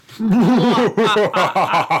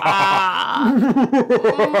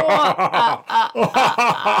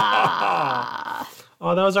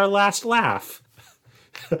Oh, that was our last laugh.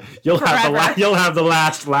 You'll have the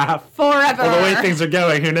last laugh. Forever. Well, the way things are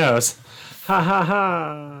going, who knows? Ha ha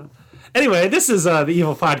ha. Anyway, this is the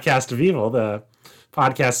Evil Podcast of Evil, the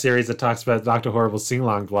podcast series that talks about Dr. Horrible's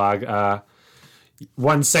sing-along blog,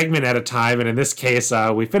 one segment at a time. And in this case,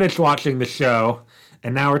 we finished watching the show,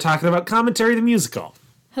 and now we're talking about Commentary the Musical.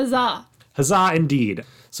 Huzzah. Huzzah, indeed.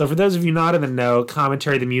 So for those of you not in the know,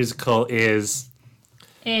 Commentary the Musical is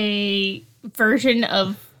a version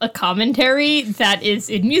of a commentary that is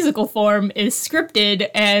in musical form, is scripted,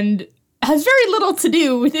 and has very little to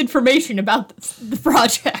do with information about the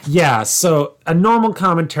project. Yeah, so a normal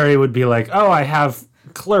commentary would be like, oh, I have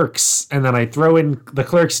Clerks, and then I throw in the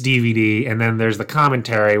Clerks DVD, and then there's the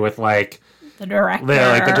commentary with like the director,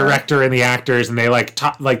 the director and the actors, and they like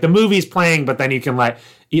the movie's playing, but then you can like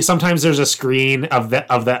sometimes there's a screen of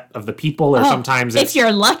the people, or sometimes it's, if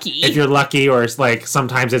you're lucky, or it's like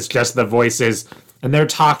sometimes it's just the voices. And they're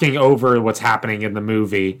talking over what's happening in the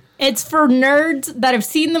movie. It's for nerds that have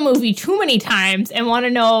seen the movie too many times and want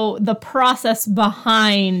to know the process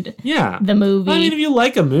behind the movie. I mean, if you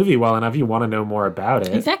like a movie well enough, you want to know more about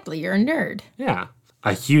it. Exactly, you're a nerd. Yeah.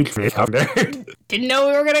 A huge nerd. Didn't know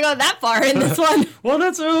we were going to go that far in this one. Well,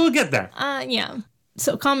 we'll get there. Yeah.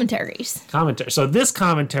 So, commentaries. So this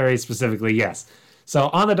commentary specifically, yes. So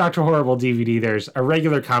on the Dr. Horrible DVD, there's a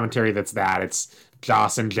regular commentary that's that. It's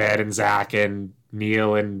Joss and Jed and Zach and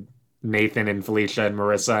Neil and Nathan and Felicia and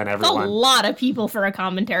Marissa and everyone. A lot of people for a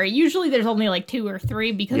commentary. Usually there's only like 2 or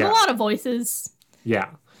 3 because a lot of voices. Yeah.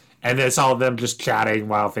 And it's all of them just chatting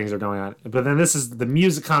while things are going on. But then this is the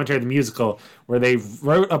music commentary, the musical, where they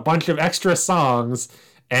wrote a bunch of extra songs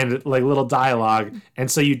and like little dialogue.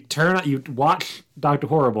 And so you watch Dr.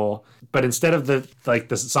 Horrible, but instead of the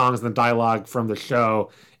songs and the dialogue from the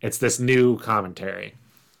show, it's this new commentary.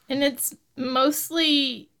 And it's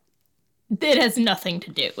mostly, it has nothing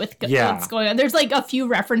to do with what's going on. There's like a few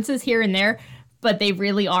references here and there, but they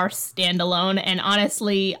really are standalone. And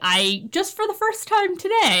honestly, I just for the first time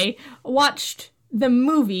today watched the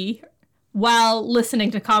movie while listening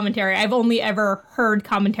to commentary. I've only ever heard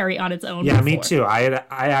commentary on its own. Yeah, before. Me too. I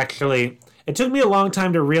actually, it took me a long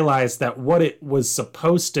time to realize that what it was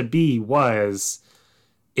supposed to be was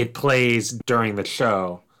it plays during the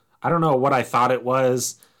show. I don't know what I thought it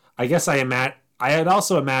was. I guess I had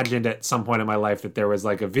also imagined at some point in my life that there was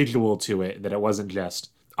like a visual to it, that it wasn't just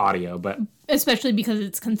audio, but especially because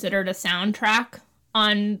it's considered a soundtrack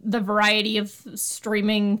on the variety of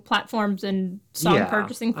streaming platforms and song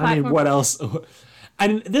purchasing platforms. I mean, what else?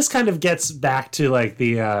 And this kind of gets back to like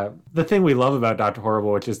the thing we love about Dr.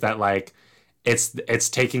 Horrible, which is that like it's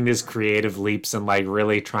taking these creative leaps and like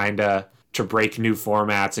really trying to break new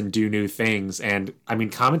formats and do new things. And I mean,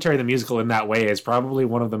 Commentary the Musical in that way is probably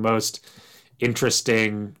one of the most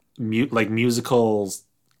interesting musicals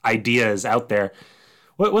ideas out there.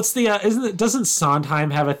 What's the doesn't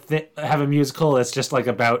Sondheim have a musical that's just like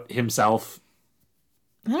about himself?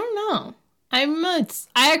 I don't know. I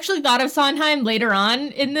actually thought of Sondheim later on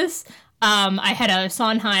in this. I had a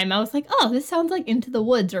Sondheim. I was like, oh, this sounds like Into the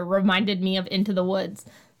Woods, or reminded me of Into the Woods.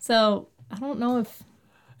 So I don't know if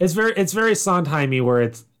it's very Sondheim-y, where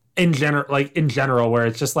it's in general, where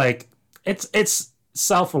it's just like it's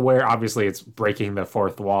self-aware. Obviously, it's breaking the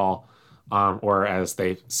fourth wall, or as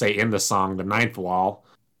they say in the song, the ninth wall.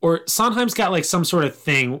 Or Sondheim's got like some sort of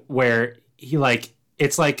thing where he like,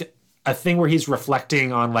 it's like a thing where he's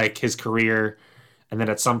reflecting on like his career, and then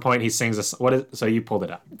at some point he sings so you pulled it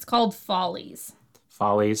up. It's called Follies.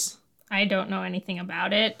 Follies. I don't know anything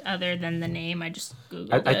about it other than the name. I just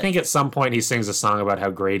Googled it. I think at some point he sings a song about how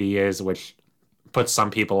great he is, which puts some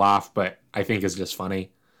people off, but I think is just funny.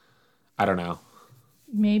 I don't know.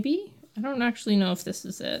 Maybe? I don't actually know if this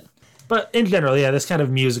is it. But in general, yeah, this kind of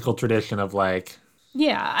musical tradition of like...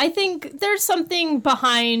 Yeah, I think there's something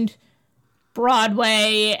behind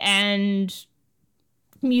Broadway and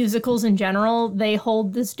musicals in general. They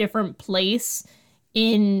hold this different place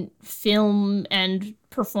in film and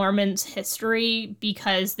performance history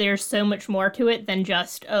because there's so much more to it than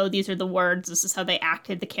just, oh, these are the words, this is how they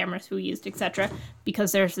acted, the cameras who used, etc.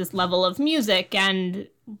 Because there's this level of music and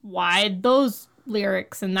why those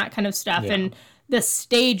lyrics and that kind of stuff, and the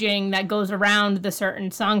staging that goes around the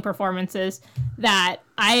certain song performances that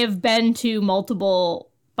I have been to multiple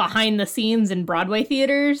behind the scenes in Broadway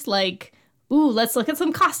theaters, like ooh, let's look at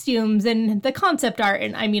some costumes and the concept art.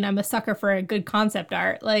 And I mean, I'm a sucker for a good concept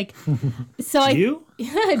art. Like, so You?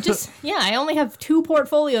 I only have 2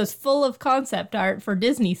 portfolios full of concept art for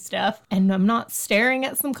Disney stuff. And I'm not staring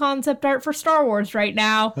at some concept art for Star Wars right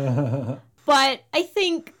now. But I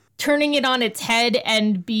think turning it on its head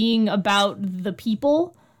and being about the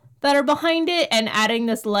people that are behind it and adding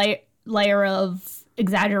this layer of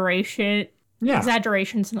exaggeration. Yeah.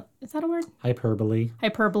 Exaggerations. Is that a word? Hyperbole.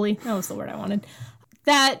 Hyperbole. That was the word I wanted.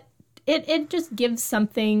 That it just gives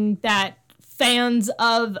something that fans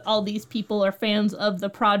of all these people or fans of the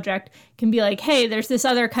project can be like, hey, there's this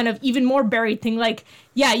other kind of even more buried thing. Like,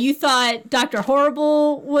 yeah, you thought Dr.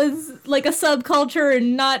 Horrible was like a subculture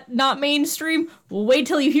and not mainstream. Well, wait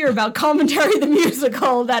till you hear about Commentary the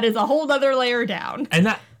Musical. That is a whole other layer down.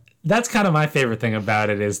 And that's kind of my favorite thing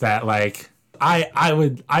about it is that, like,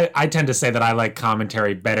 I tend to say that I like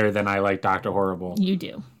Commentary better than I like Dr. Horrible. You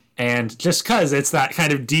do. And just because it's that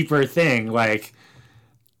kind of deeper thing, like...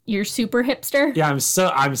 You're super hipster? Yeah,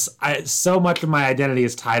 so much of my identity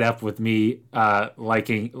is tied up with me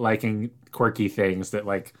liking quirky things that,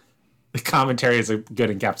 like, the Commentary is a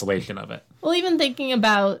good encapsulation of it. Well, even thinking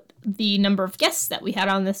about the number of guests that we had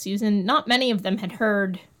on this season, not many of them had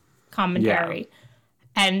heard Commentary.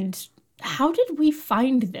 Yeah. And how did we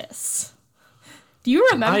find this? Do you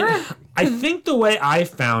remember? I think the way I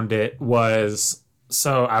found it was,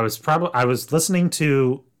 so I was listening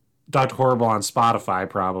to Dr. Horrible on Spotify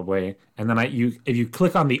probably, and then if you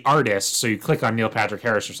click on the artist, so you click on Neil Patrick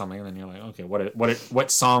Harris or something, and then you're like, okay,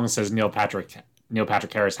 what songs does Neil Patrick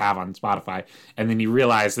Harris have on Spotify? And then you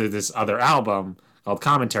realize that this other album called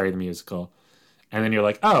Commentary the Musical, and then you're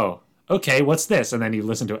like, oh, okay, what's this? And then you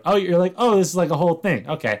listen to it. Oh, you're like, oh, this is like a whole thing.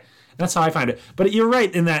 Okay, that's how I find it. But you're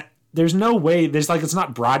right in that. There's no way, it's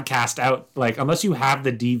not broadcast out, like, unless you have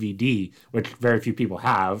the DVD, which very few people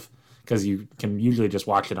have, because you can usually just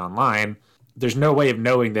watch it online, there's no way of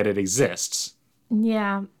knowing that it exists.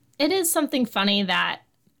 Yeah. It is something funny that,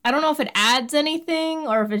 I don't know if it adds anything,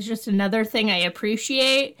 or if it's just another thing I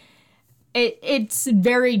appreciate. It's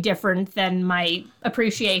very different than my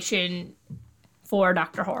appreciation for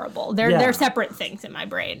Dr. Horrible. They're separate things in my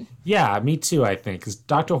brain. Yeah, me too, I think. Because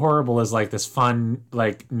Dr. Horrible is like this fun,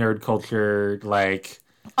 like, nerd culture, like...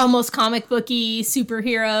 almost comic booky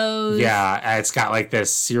superheroes. Yeah, it's got like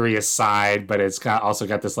this serious side, but it's also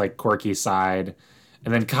got this like quirky side.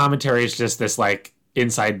 And then Commentary is just this like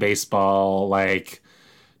inside baseball, like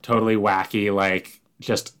totally wacky, like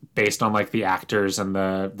just based on like the actors and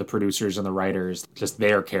the producers and the writers, just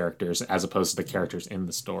their characters as opposed to the characters in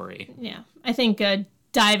the story. Yeah, I think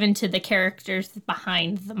dive into the characters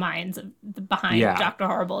behind the minds of Dr.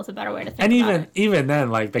 Horrible is a better way to think about it. And even then,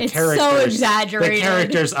 like it's so exaggerated. The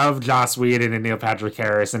characters of Joss Whedon and Neil Patrick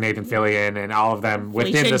Harris and Nathan Fillion and all of them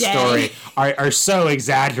within the story are so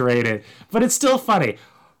exaggerated, but it's still funny.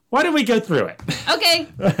 Why don't we go through it? Okay,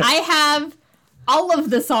 I have all of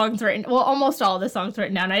the songs written. Well, almost all of the songs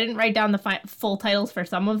written down. I didn't write down the full titles for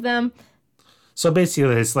some of them. So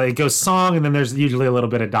basically, it's like it goes song, and then there's usually a little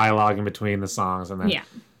bit of dialogue in between the songs, and then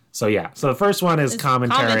So the first one is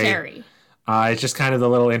Commentary. It's just kind of the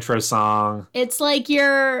little intro song. It's like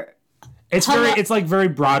it's like very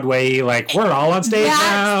Broadway, like we're all on stage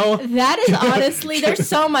now. That is honestly, there's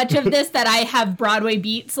so much of this that I have Broadway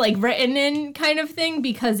beats like written in kind of thing,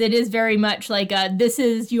 because it is very much like this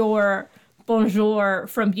is your bonjour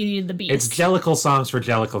from Beauty and the Beast. It's Jellicle songs for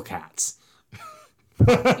Jellicle cats.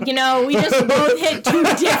 You know, we just both hit 2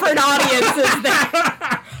 different audiences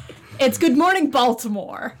there. It's Good Morning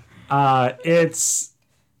Baltimore. It's...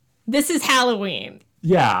 This is Halloween.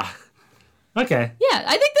 Yeah. Okay. Yeah,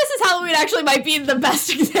 I think This is Halloween actually might be the best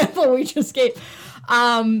example we just gave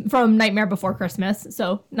from Nightmare Before Christmas.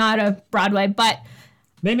 So not a Broadway, but...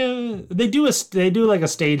 They do like a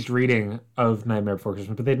staged reading of Nightmare Before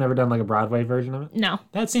Christmas, but they've never done like a Broadway version of it? No.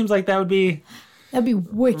 That seems like that would be... That'd be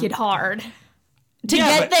wicked hard. To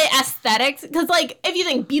get the aesthetics, because, like, if you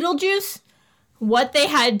think Beetlejuice, what they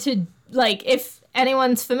had to, like, if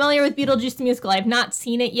anyone's familiar with Beetlejuice the musical, I've not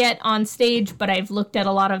seen it yet on stage, but I've looked at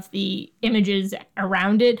a lot of the images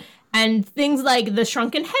around it, and things like the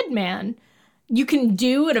Shrunken Head Man, you can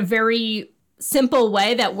do in a very simple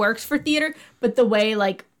way that works for theater, but the way,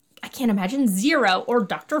 like, I can't imagine Zero or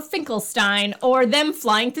Dr. Finkelstein or them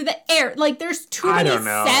flying through the air. Like, there's too many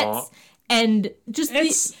sets, and just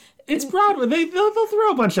It's Broadway. They'll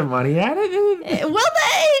throw a bunch of money at it.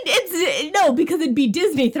 Well, no, because it'd be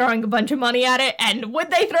Disney throwing a bunch of money at it, and would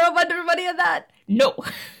they throw a bunch of money at that? No.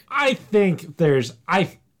 I think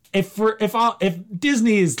if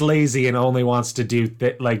Disney is lazy and only wants to do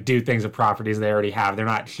things with properties they already have, they're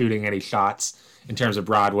not shooting any shots in terms of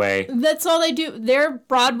Broadway. That's all they do. Their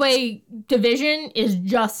Broadway division is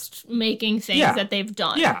just making things that they've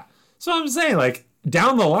done. Yeah. So I'm saying, like,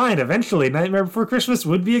 down the line, eventually, Nightmare Before Christmas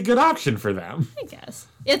would be a good option for them. I guess.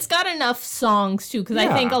 It's got enough songs, too, because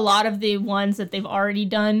I think a lot of the ones that they've already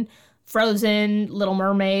done, Frozen, Little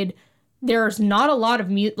Mermaid, there's not a lot of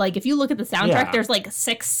music. Like, if you look at the soundtrack, there's like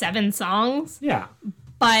 6, 7 songs. Yeah.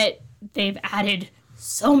 But they've added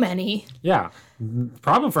so many. Yeah.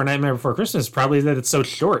 Problem for Nightmare Before Christmas is probably that it's so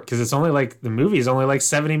short, because it's only like, the movie is only like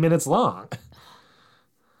 70 minutes long.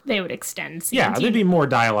 They would extend scenes. Yeah, there'd be more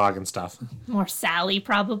dialogue and stuff. More Sally,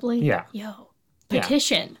 probably. Yeah. Yo,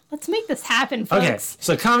 petition. Let's make this happen, folks. Okay,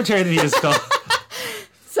 so commentary of the musical.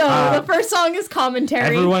 So the first song is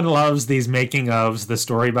commentary. Everyone loves these making ofs, the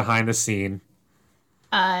story behind the scene.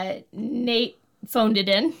 Nate phoned it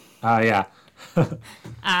in. Yeah.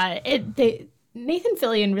 Nathan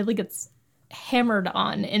Fillion really gets hammered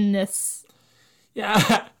on in this.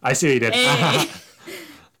 Yeah, I see what you did. Hey.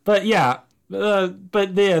 But yeah,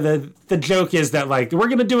 the joke is that, like, we're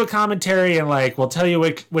gonna do a commentary and, like, we'll tell you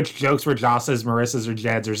which jokes were Joss's, Marissa's, or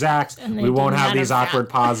Jed's, or Zach's. We won't have these awkward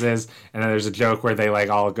pauses. And then there's a joke where they, like,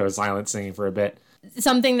 all go silent singing for a bit.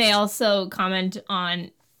 Something they also comment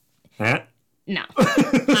on. Eh? No.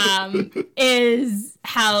 Is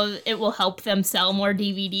how it will help them sell more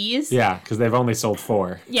DVDs. Yeah, because they've only sold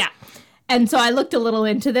 4. Yeah. And so I looked a little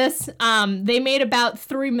into this. They made about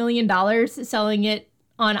 $3 million selling it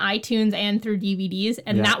on iTunes and through DVDs.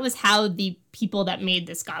 And that was how the people that made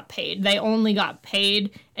this got paid. They only got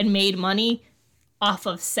paid and made money off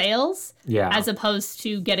of sales. Yeah. As opposed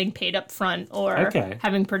to getting paid up front or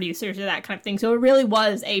having producers or that kind of thing. So it really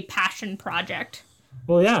was a passion project.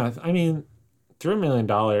 Well, yeah. I mean, $3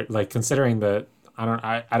 million, like, considering the,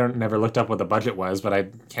 I don't never looked up what the budget was, but I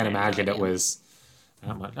can't imagine it was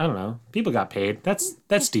that much. I don't know. People got paid.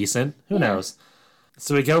 That's decent. Who knows?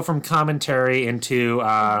 So we go from commentary into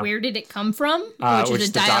where did it come from? Which is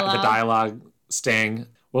a dialogue. The dialogue sting.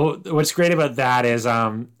 Well, what's great about that is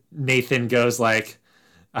Nathan goes like,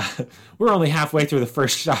 "We're only halfway through the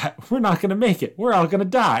first shot. We're not gonna make it. We're all gonna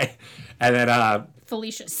die." And then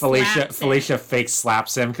Felicia fake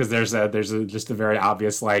slaps him because there's just a very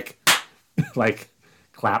obvious like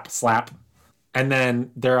slap. And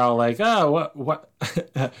then they're all like, "Oh, what?"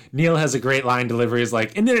 Neil has a great line delivery. Is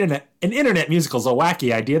like, an internet musical's a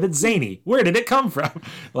wacky idea that's zany. Where did it come from?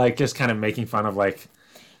 Like, just kind of making fun of, like,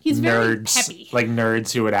 he's nerds, very peppy. Like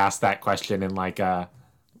nerds who would ask that question in like a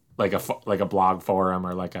blog forum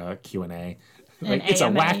or like a Q&A. Like, it's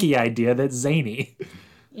AMA. a wacky idea that's zany.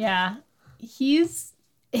 Yeah, his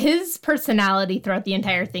personality throughout the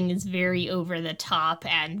entire thing is very over the top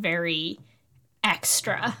and very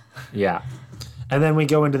extra. Yeah. And then we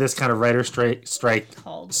go into this kind of writer strike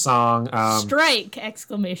song. Strike!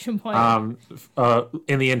 Exclamation point.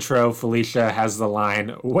 In the intro, Felicia has the line,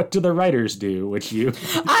 "What do the writers do?" Which you...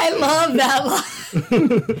 I love that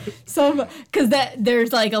line. So, because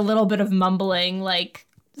there's like a little bit of mumbling, like,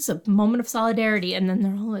 it's a moment of solidarity, and then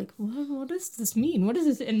they're all like, what does this mean? What is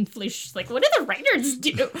this? And Felicia's like, what do the writers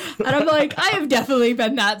do? And I'm like, I have definitely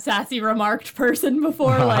been that sassy remarked person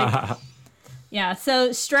before, like... Yeah,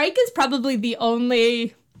 so Strike is probably the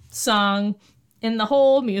only song in the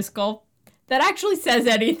whole musical that actually says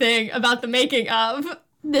anything about the making of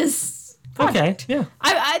this project. Okay, yeah.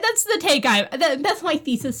 I that's the take that's my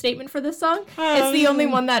thesis statement for this song. It's the only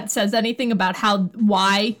one that says anything about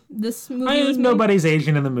why this movie was made. Nobody's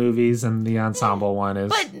Asian in the movies, and the ensemble one is...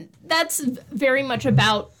 But that's very much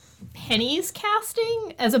about Penny's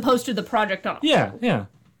casting as opposed to the project on. Yeah.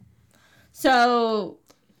 So...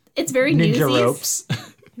 It's very Ninja Newsies. Ropes.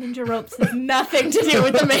 Ninja Ropes has nothing to do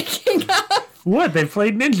with the making of. What? They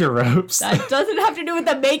played Ninja Ropes. That doesn't have to do with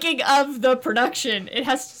the making of the production. It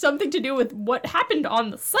has something to do with what happened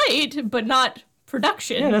on the site, but not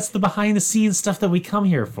production. Yeah, that's the behind-the-scenes stuff that we come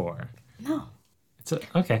here for. No.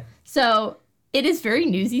 Okay. So, it is very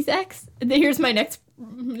Newsies-X. Here's my next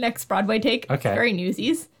Broadway take. Okay. Very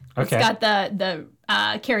Newsies. Okay. It's got the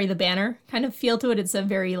carry the banner kind of feel to it. It's a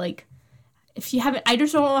very, like... If you haven't, I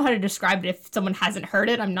just don't know how to describe it. If someone hasn't heard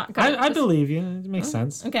it, I'm not going to. I believe you. It makes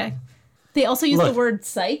sense. Okay. They also use the word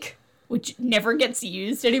psych, which never gets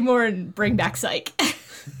used anymore, and bring back psych.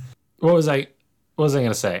 What was I going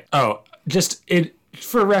to say? Oh, just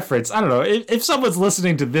for reference, I don't know. If someone's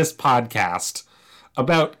listening to this podcast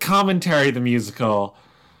about Commentary the Musical,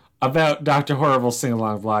 about Dr. Horrible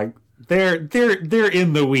Sing-Along Vlog, they're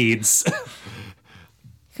in the weeds.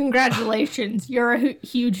 Congratulations, you're a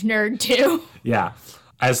huge nerd too. Yeah.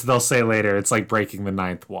 As they'll say later, it's like breaking the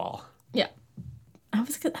ninth wall. Yeah. I'm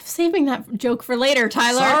saving that joke for later,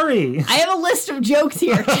 Tyler. Sorry. I have a list of jokes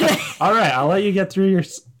here today. All right, I'll let you get through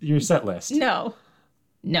your set list. No.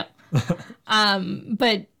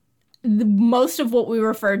 But most of what we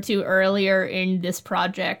referred to earlier in this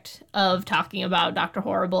project of talking about Dr.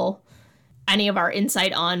 Horrible, any of our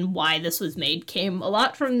insight on why this was made came a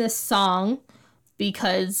lot from this song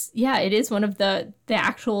because, yeah, it is one of the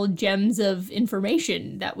actual gems of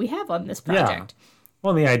information that we have on this project. Yeah.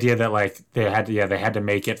 Well, the idea that like they had to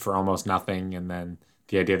make it for almost nothing, and then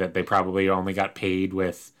the idea that they probably only got paid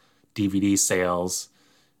with DVD sales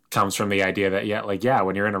comes from the idea that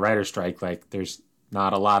when you're in a writer's strike, like there's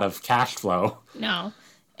not a lot of cash flow. No.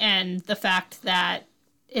 And the fact that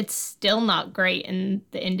it's still not great in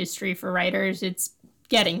the industry for writers. It's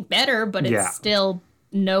getting better, but it's still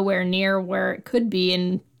nowhere near where it could be.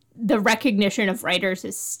 And the recognition of writers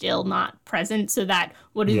is still not present. So that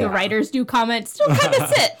what do the writers do comment still kind of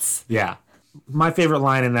sits. Yeah. My favorite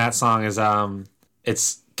line in that song is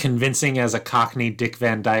it's convincing as a Cockney Dick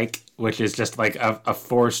Van Dyke, which is just like a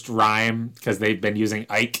forced rhyme because they've been using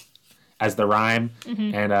Ike as the rhyme.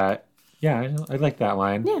 Mm-hmm. And I like that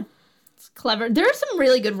line. Yeah. It's clever. There are some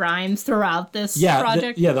really good rhymes throughout this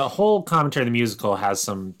project. The whole commentary of the musical has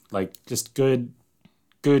some like just good,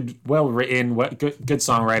 well written, good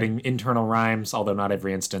songwriting, internal rhymes, although not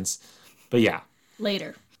every instance. But yeah.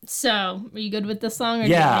 Later. So, are you good with this song or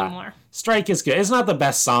do you need more? Strike is good. It's not the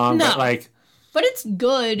best song, but it's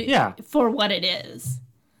good for what it is.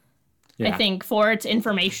 Yeah. I think for its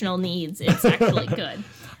informational needs, it's actually good.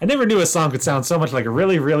 I never knew a song could sound so much like a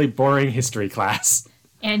really, really boring history class.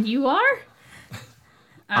 And You Are?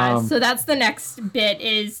 So that's the next bit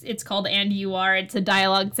it's called And You Are. It's a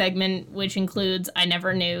dialogue segment which includes I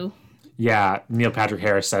Never Knew. Yeah, Neil Patrick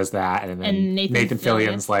Harris says that, and then Nathan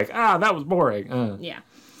Fillion's like, that was boring. Yeah.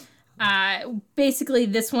 Basically,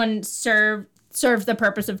 this one served the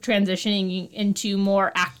purpose of transitioning into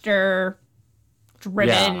more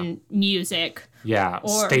actor-driven music. Yeah,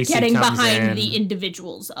 or Stacey getting comes behind in. the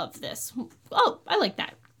individuals of this. Oh, I like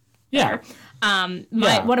that. Yeah.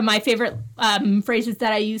 One of my favorite phrases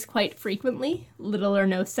that I use quite frequently, little or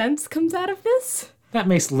no sense, comes out of this. That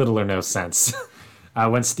makes little or no sense.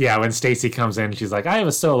 When Stacey comes in, she's like, I have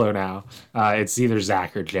a solo now. It's either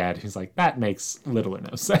Zach or Jed. He's like, that makes little or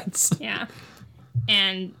no sense. Yeah.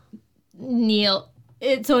 And Neil,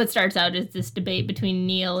 so it starts out as this debate between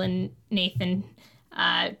Neil and Nathan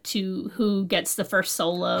to who gets the first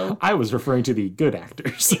solo. I was referring to the good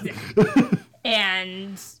actors.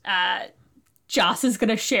 And Joss is going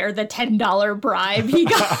to share the $10 bribe he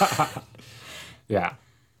got. Yeah.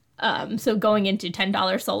 So going into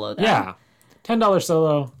 $10 solo then. Yeah. $10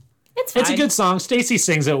 solo. It's fine. It's a good song. Stacey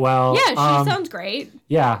sings it well. Yeah, she sounds great.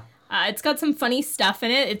 Yeah. It's got some funny stuff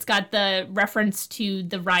in it. It's got the reference to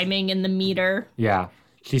the rhyming and the meter. Yeah.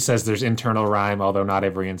 She says there's internal rhyme, although not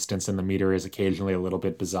every instance, and the meter is occasionally a little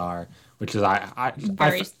bit bizarre, which is I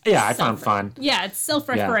found fun. Yeah, it's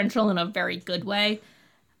self-referential in a very good way.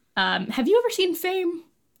 Have you ever seen Fame?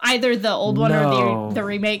 Either the old one or the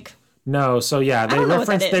remake? No, so yeah, they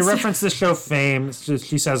reference the show Fame.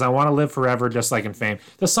 She says, I want to live forever just like in Fame.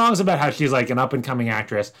 The song's about how she's like an up-and-coming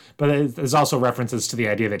actress, but there's also references to the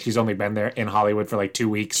idea that she's only been there in Hollywood for like 2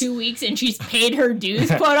 weeks. 2 weeks, and she's paid her dues,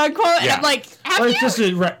 quote-unquote. Yeah. And I'm like, it's just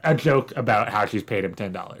a joke about how she's paid him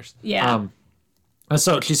 $10. Yeah.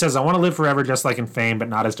 So she says, I want to live forever just like in Fame, but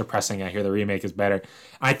not as depressing. I hear the remake is better.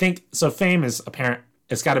 I think, so Fame is apparent.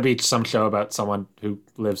 It's got to be some show about someone who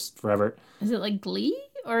lives forever. Is it like Glee?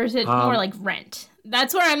 Or is it more like Rent?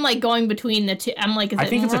 That's where I'm like going between the two. I'm like, I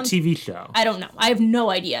think it's a TV show. I don't know. I have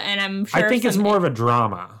no idea, and I'm sure. I think it's more of a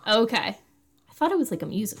drama. Okay, I thought it was like a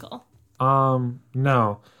musical.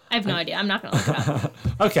 No. I have no idea. I'm not gonna look it up.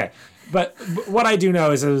 Okay, but what I do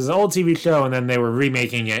know is it was an old TV show, and then they were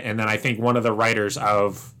remaking it, and then I think one of the writers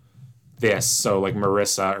of this, so like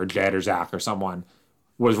Marissa or Jed or Zach or someone,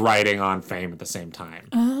 was writing on Fame at the same time.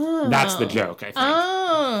 Oh, that's the joke. I think.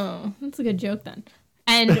 Oh, that's a good joke then.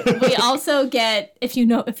 And we also get, if you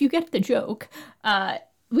get the joke,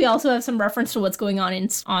 we also have some reference to what's going on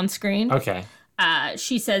screen. Okay.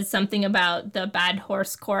 She says something about the Bad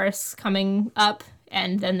Horse chorus coming up,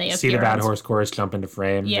 and then they appear. See the Bad Horse chorus jump into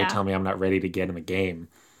frame. Yeah. They tell me I'm not ready to get him a game.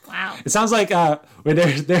 Wow. It sounds like where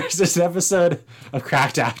there's this episode of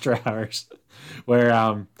Cracked After Hours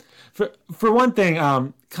where, for one thing,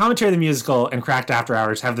 Commentary of the Musical and Cracked After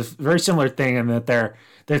Hours have this very similar thing in that they're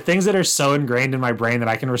things that are so ingrained in my brain that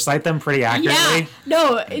I can recite them pretty accurately. Yeah.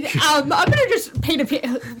 No, I'm going to just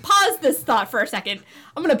pause this thought for a second.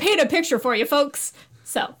 I'm going to paint a picture for you, folks.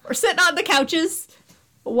 So, we're sitting on the couches,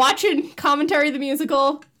 watching Commentary of the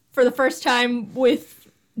Musical for the first time with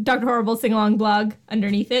Dr. Horrible sing-along blog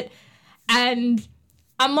underneath it. And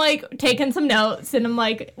I'm like taking some notes and I'm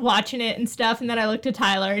like watching it and stuff. And then I looked at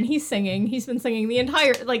Tyler and he's singing. He's been singing the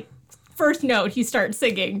entire, like, first note he starts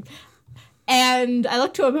singing. And I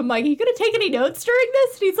looked to him and I'm like, are you going to take any notes during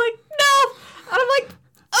this? And he's like, no. And I'm like,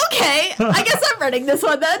 okay, I guess I'm running this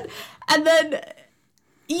one then. And then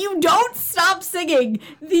you don't stop singing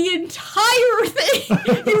the entire thing.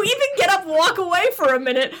 You even get up, walk away for a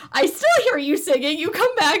minute. I still hear you singing. You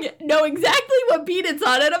come back, know exactly what beat it's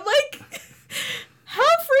on. And I'm like, how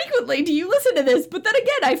frequently do you listen to this? But then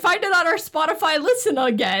again, I find it on our Spotify listen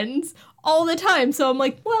agains all the time. So I'm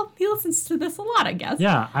like, well, he listens to this a lot, I guess.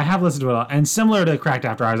 Yeah, I have listened to it all. And similar to Cracked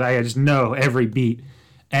After Hours, I just know every beat.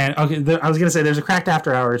 And okay, I was going to say there's a Cracked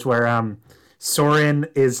After Hours where Soren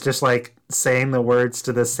is just like saying the words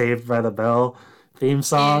to the Saved by the Bell theme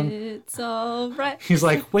song. It's all right. He's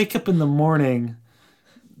like, wake up in the morning,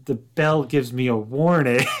 the bell gives me a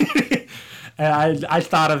warning. And I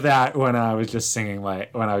thought of that when I was just singing,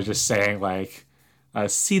 like, when I was just saying, like,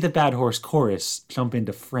 see the Bad Horse chorus jump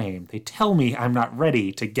into frame. They tell me I'm not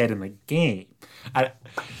ready to get in the game.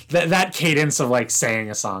 That cadence of, like, saying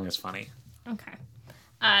a song is funny. Okay.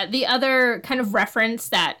 The other kind of reference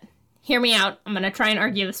that, hear me out, I'm going to try and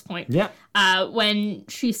argue this point. Yeah. When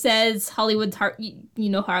she says Hollywood's heart,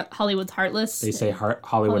 Hollywood's heartless. They say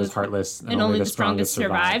Hollywood is heartless and only the strongest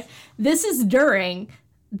survive. This is during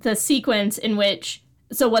the sequence in which,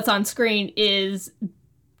 so what's on screen is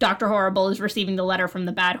Dr. Horrible is receiving the letter from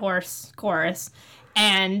the Bad Horse chorus,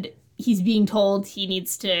 and he's being told he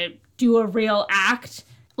needs to do a real act,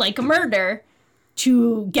 like a murder,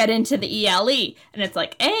 to get into the ELE. And it's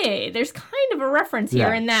like, hey, there's kind of a reference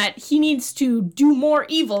here in that he needs to do more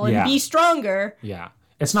evil and be stronger. Yeah.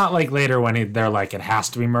 It's not like later when they're like, it has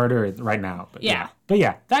to be murder right now. But yeah. But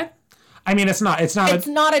yeah, that, I mean, it's not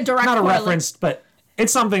a direct reference, but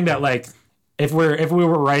it's something that, like, if we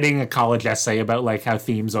were writing a college essay about, like, how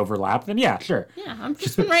themes overlap, then yeah, sure. Yeah, I've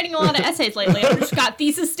just been writing a lot of essays lately. I've just got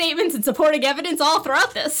thesis statements and supporting evidence all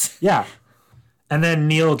throughout this. Yeah. And then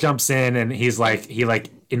Neil jumps in and he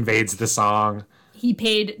invades the song. He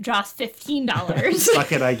paid Joss $15.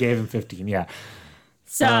 Suck it, I gave him 15, yeah.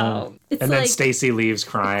 So it's and then Stacy leaves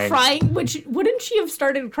crying, which wouldn't she have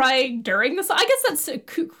started crying during the song? I guess that's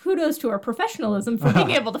kudos to her professionalism for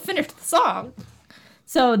being able to finish the song.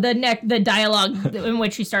 So the dialogue in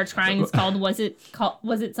which she starts crying is called "Was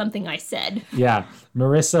it something I said?" Yeah,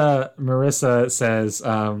 Marissa says,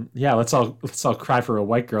 "Yeah, let's all cry for a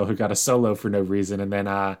white girl who got a solo for no reason." And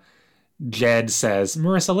then Jed says,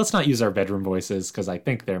 "Marissa, let's not use our bedroom voices because I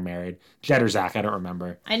think they're married." Jed or Zach, I don't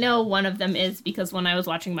remember. I know one of them is because when I was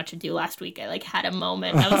watching Much Ado last week, I had a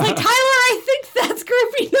moment. I was like, Tyler, I think that's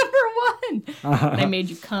groupie number 1. And I made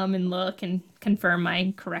you come and look and confirm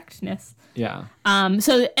my correctness. Yeah.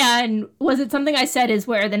 So, and was it something I said is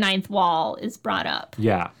where the ninth wall is brought up.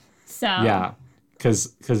 Yeah. So. Yeah.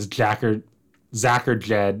 Because Zach or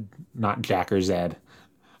Jed, not Jack or Zed,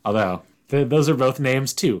 although those are both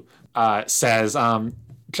names too, says,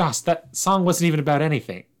 Joss, that song wasn't even about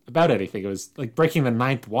anything. It was like breaking the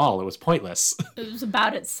ninth wall. It was pointless. It was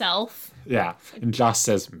about itself. Yeah. And Joss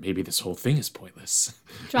says, maybe this whole thing is pointless.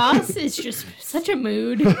 Joss is just such a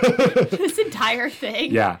mood. This entire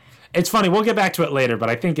thing. Yeah. It's funny. We'll get back to it later, but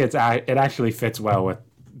I think it actually fits well with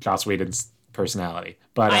Joss Whedon's personality.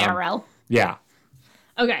 But IRL. Yeah.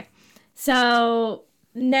 Okay. So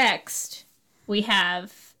next we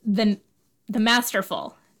have the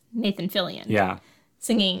masterful Nathan Fillion. Yeah.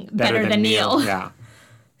 Singing Better Than Neil. Yeah.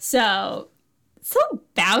 So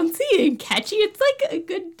bouncy and catchy. It's like a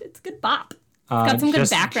good bop. It's got some good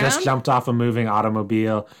background. Just jumped off a moving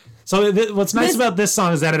automobile. So what's nice about this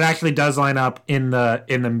song is that it actually does line up in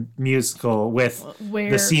the musical with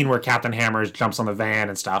the scene where Captain Hammers jumps on the van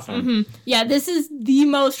and stuff. And, Yeah, this is the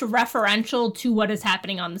most referential to what is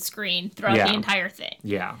happening on the screen throughout the entire thing.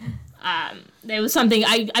 Yeah. It was something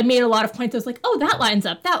I made a lot of points. I was like, oh, that lines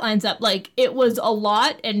up. Like, it was a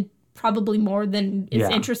lot and probably more than is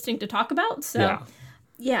interesting to talk about. So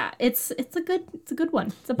yeah, it's a good one.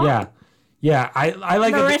 It's a bop. Yeah. I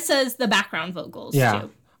like Marissa's the background vocals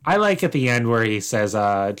too. I like at the end where he says,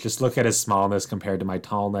 just look at his smallness compared to my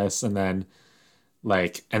tallness, and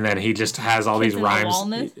then he just has all these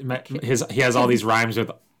rhymes. He has all these rhymes with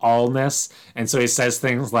allness, and so he says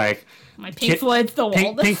things like my Pink Floyd's the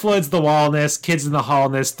Wallness. Pink Floyd's the Wallness, Kids in the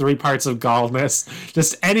Hallness, 3 parts of Gallness.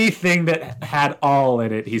 Just anything that had all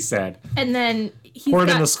in it, he said. And then Port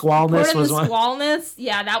in the Squallness was one. Squallness,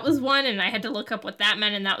 yeah, that was one, and I had to look up what that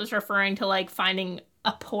meant, and that was referring to like finding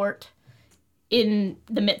a port in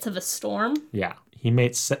the midst of a storm. Yeah, he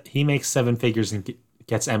makes 7 figures and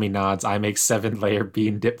gets Emmy nods. I make 7-layer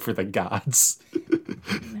bean dip for the gods.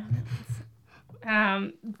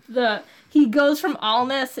 He goes from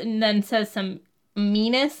allness and then says some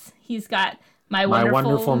meanness. He's got my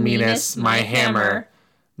wonderful meanness, my hammer.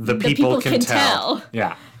 The people can tell.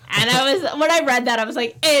 Yeah. And when I read that, I was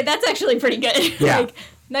like, hey, that's actually pretty good. Yeah. Like,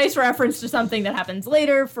 nice reference to something that happens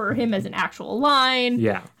later for him as an actual line.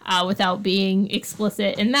 Yeah. Without being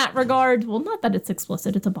explicit in that regard. Well, not that it's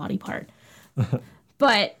explicit, it's a body part.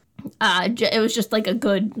 But it was just like a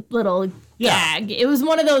good little gag. It was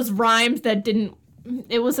one of those rhymes that didn't.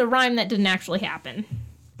 It was a rhyme that didn't actually happen.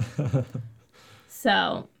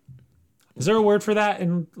 So. Is there a word for that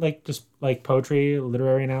in like just like poetry,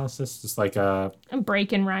 literary analysis? Just like a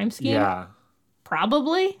break in rhyme scheme? Yeah.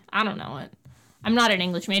 Probably. I don't know it. I'm not an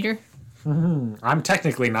English major. I'm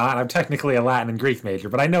technically not. I'm technically a Latin and Greek major,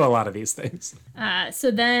 but I know a lot of these things.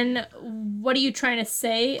 So then, what are you trying to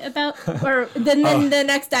say about? Or then the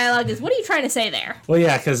next dialogue is, what are you trying to say there? Well,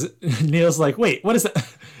 yeah, because Neil's like, wait, what is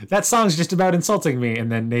that? That song's just about insulting me,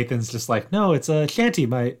 and then Nathan's just like, no, it's a shanty.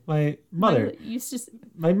 My mother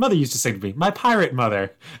my mother used to sing to me. My pirate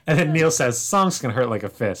mother. And then Neil says, song's gonna hurt like a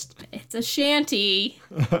fist. It's a shanty.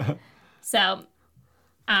 So,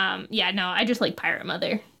 yeah, no, I just like pirate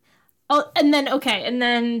mother. Oh, and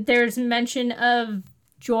then there's mention of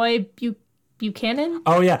Joy Buchanan.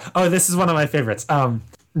 Oh yeah. Oh, this is one of my favorites.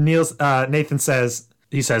 Nathan says,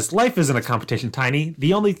 life isn't a competition, Tiny.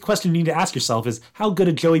 The only question you need to ask yourself is, how good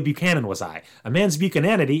a Joey Buchanan was I? A man's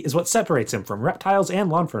Buchananity is what separates him from reptiles and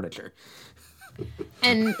lawn furniture.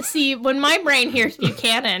 And see, when my brain hears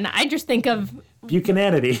Buchanan, I just think of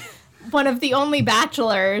Buchananity. One of the only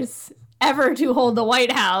bachelors ever to hold the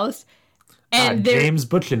White House. And James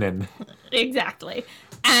Buchanan. Exactly.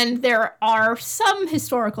 And there are some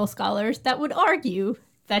historical scholars that would argue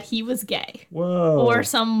that he was gay. Whoa. Or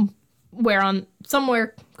somewhere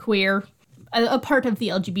queer, a part of the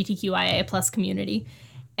LGBTQIA plus community.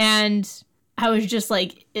 And I was just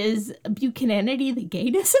like, is Buchananity the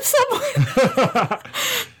gayness of someone?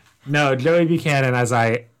 No, Joey Buchanan, as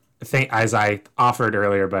I offered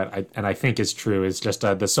earlier, and I think is true, is just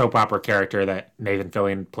the soap opera character that Nathan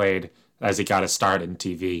Fillion played as he got his start in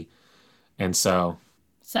TV. And so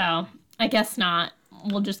I guess not.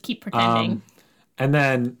 We'll just keep pretending. And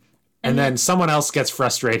then someone else gets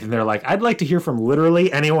frustrated and they're like, I'd like to hear from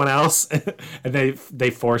literally anyone else. And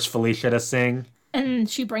they force Felicia to sing. And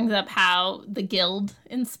she brings up how the Guild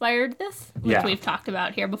inspired this, which we've talked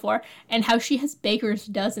about here before, and how she has Baker's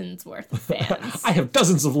dozens worth of fans. I have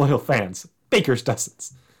dozens of loyal fans. Baker's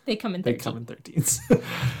dozens. They come in 13s.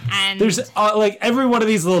 And there's like every one of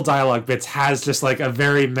these little dialogue bits has just like a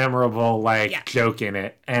very memorable joke in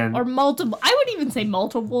it, or multiple. I would even say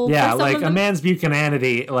multiple. Yeah, like a man's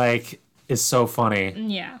Buchananity is so funny.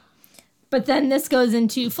 Yeah, but then this goes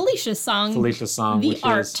into Felicia's song, which is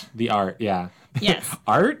the art. Yeah. Yes.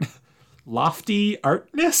 Art, lofty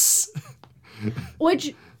artness.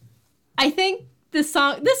 Which I think this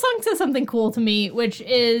song says something cool to me, which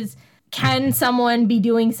is, can someone be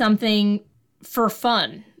doing something for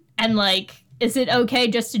fun? And is it okay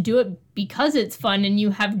just to do it because it's fun and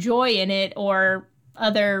you have joy in it, or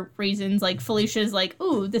other reasons? Like Felicia's like,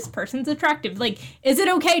 ooh, this person's attractive. Is it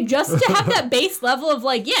okay just to have that base level of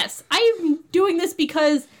yes, I'm doing this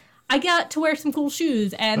because I got to wear some cool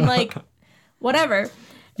shoes and whatever.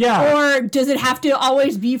 Yeah. Or does it have to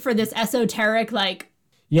always be for this esoteric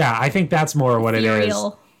Yeah, I think that's more what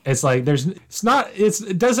ethereal. It is. It's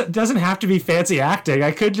it doesn't have to be fancy acting.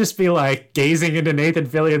 I could just be gazing into Nathan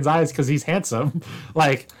Fillion's eyes because he's handsome.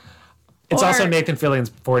 It's also Nathan Fillion's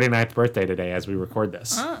 49th birthday today as we record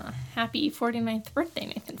this. Happy 49th birthday,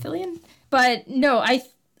 Nathan Fillion. But no, I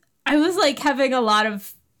was having a lot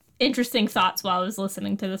of interesting thoughts while I was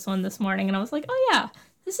listening to this one this morning, and I was like, oh yeah,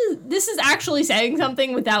 this is actually saying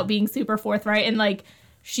something without being super forthright. And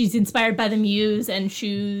she's inspired by the muse and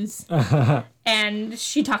shoes. And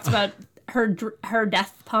she talks about her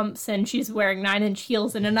death pumps, and she's wearing 9-inch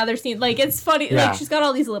heels in another scene. It's funny. Yeah. She's got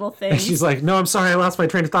all these little things. And she's like, no, I'm sorry, I lost my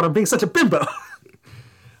train of thought on being such a bimbo.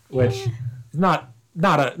 Which is not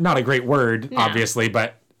a great word, obviously,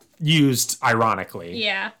 but used ironically.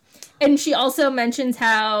 Yeah. And she also mentions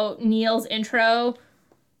how Neil's intro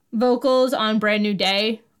vocals on Brand New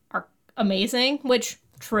Day are amazing, which,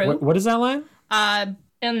 true. What is that line?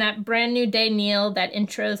 In that Brand New Day, Neil, that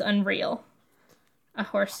intro's unreal. A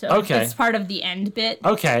horse. So okay. It's part of the end bit.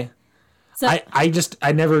 Okay. So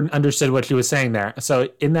I never understood what she was saying there. So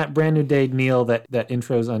in that Brand New Day, Neil, that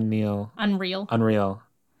intro's unreal. Unreal.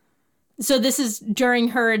 So this is during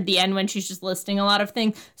her at the end when she's just listing a lot of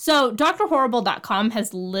things. So drhorrible.com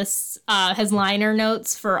has has liner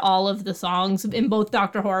notes for all of the songs in both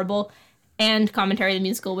Dr. Horrible and Commentary the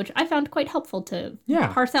Musical, which I found quite helpful to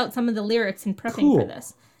parse out some of the lyrics in prepping for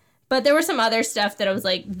this. But there was some other stuff that I was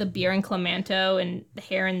like the beer and Clemanto and the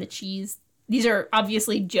hair and the cheese. These are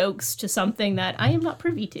obviously jokes to something that I am not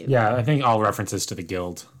privy to. Yeah, I think all references to the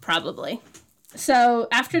Guild. Probably. So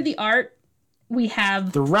after the art, we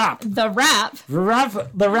have the rap. The rap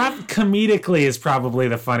comedically is probably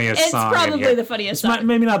the funniest song. It's probably the funniest song.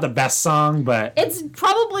 Maybe not the best song, but it's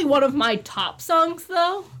probably one of my top songs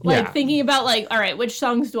though. Like thinking about like, all right, which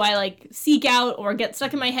songs do I like seek out or get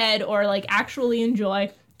stuck in my head or like actually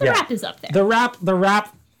enjoy? The rap is up there. The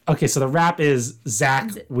rap. Okay, so the rap is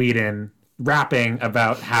Zach Whedon rapping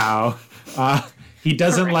about how he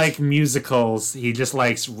doesn't like musicals. He just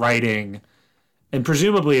likes writing. And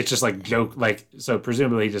presumably it's just like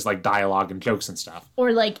presumably just like dialogue and jokes and stuff.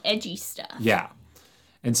 Or like edgy stuff. Yeah.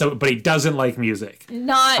 And so, but he doesn't like music.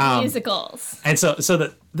 Not musicals. And so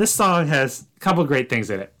this song has a couple great things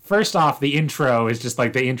in it. First off, the intro is just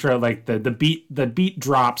like the intro, like the beat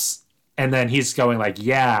drops and then he's going like,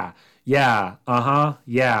 yeah, yeah.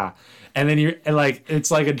 And then you're like,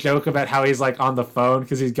 it's like a joke about how he's like on the phone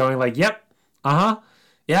because he's going like, yep,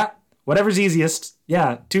 yeah. Whatever's easiest.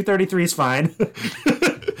 Yeah, 233 is fine.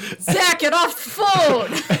 Zach, get off the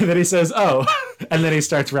phone! And then he says, oh. And then he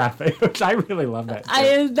starts rapping, which I really love that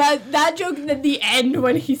joke. That joke at the end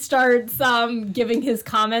when he starts giving his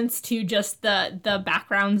comments to just the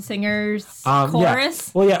background singers chorus.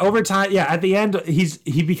 Yeah. Well, yeah, over time, at the end,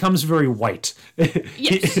 he becomes very white.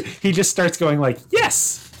 Yes. he just starts going like,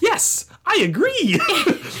 yes, I agree.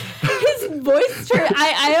 His voice,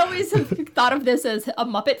 I always have thought of this as a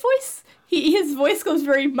Muppet voice. His voice goes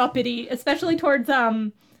very Muppety, especially towards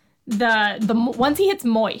the once he hits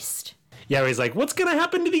moist. Yeah, he's like, what's gonna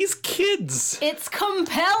happen to these kids? It's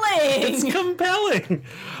compelling.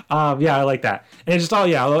 Yeah, I like that. And it's just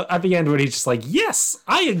at the end when he's just like, yes,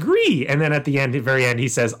 I agree. And then at the very end, he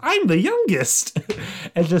says, I'm the youngest.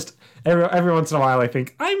 And just every once in a while, I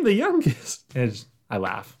think, I'm the youngest. And I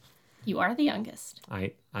laugh. You are the youngest.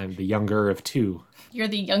 I'm the younger of two. You're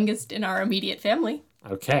the youngest in our immediate family.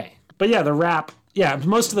 Okay. But yeah, the rap,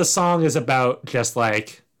 most of the song is about just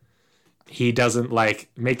like, he doesn't like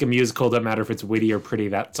make a musical, doesn't matter if it's witty or pretty.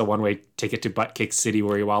 That's a one-way ticket to Butt Kick City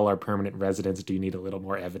where you all are permanent residents. Do you need a little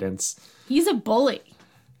more evidence? He's a bully.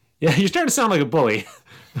 Yeah, you're starting to sound like a bully.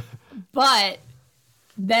 But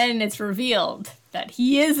then it's revealed that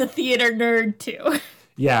he is a theater nerd too.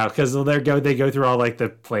 Yeah, because they go through all like the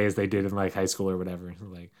plays they did in like high school or whatever.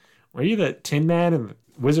 Like, were you the Tin Man and the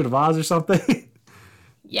Wizard of Oz or something?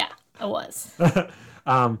 Yeah, I was.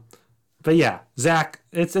 But yeah, Zach,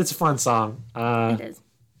 it's a fun song. It is.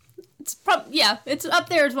 It's up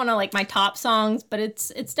there as one of like my top songs, but it's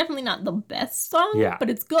definitely not the best song. Yeah,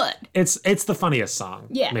 but it's good. It's the funniest song.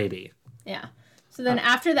 Yeah, maybe. Yeah. So then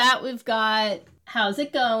after that, we've got How's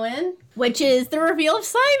It Going, which is the reveal of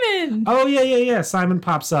Simon. Oh yeah. Simon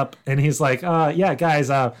pops up and he's like, yeah, guys,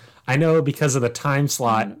 I know because of the time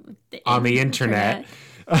slot on the internet.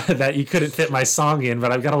 That you couldn't fit my song in,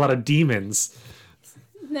 but I've got a lot of demons.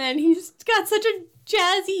 And then he's got such a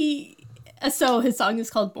jazzy... So his song is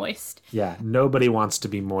called Moist. Yeah, Nobody Wants to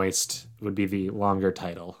Be Moist would be the longer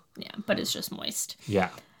title. Yeah, but it's just Moist. Yeah.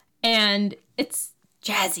 And it's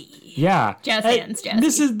jazzy. Yeah. Jazz hands,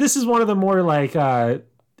 jazzy. This is one of the more like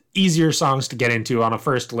easier songs to get into on a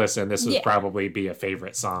first listen. This would probably be a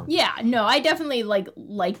favorite song. Yeah, no, I definitely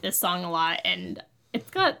like this song a lot, and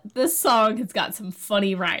this song has got some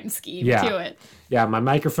funny rhyme scheme to it. Yeah, my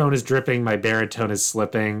microphone is dripping, my baritone is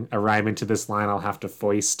slipping. A rhyme into this line I'll have to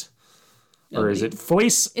foist. Or is it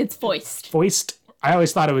foist? It's foist. Foist? I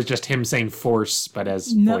always thought it was just him saying force, but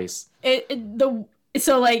as voice.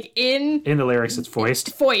 So like in the lyrics it's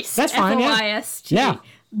foist. Foist. That's fine, F-O-I-S-T. Yeah.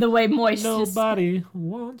 The way moist. Nobody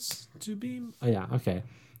wants to be. Oh yeah, okay.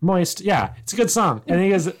 Moist, yeah, it's a good song. And he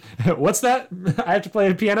goes, what's that? I have to play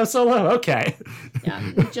a piano solo? Okay. Yeah,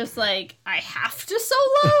 just like, I have to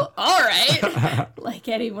solo? All right. Like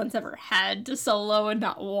anyone's ever had to solo and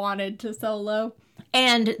not wanted to solo.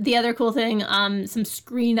 And the other cool thing, some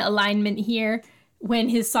screen alignment here. When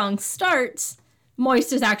his song starts,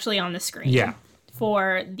 Moist is actually on the screen. Yeah.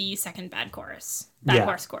 For the second bad chorus. Bad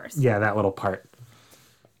horse chorus. Yeah, that little part.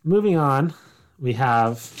 Moving on, we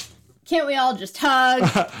have... Can't we all just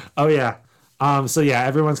hug? Oh, yeah. So, yeah,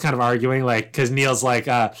 everyone's kind of arguing, like, because Neil's like,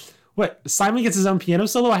 what, Simon gets his own piano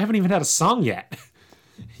solo? I haven't even had a song yet.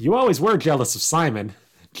 You always were jealous of Simon.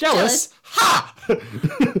 Jealous? Ha!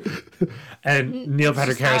 And Neil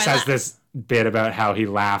Patrick Harris has this bit about how he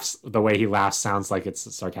laughs. The way he laughs sounds like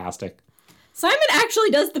it's sarcastic. Simon actually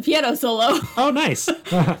does the piano solo. Oh, nice.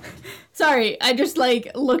 Sorry, I just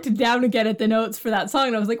looked down again at the notes for that song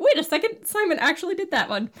and I was like, wait a second, Simon actually did that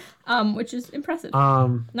one, which is impressive.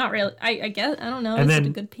 Not really. I guess, I don't know. And is then it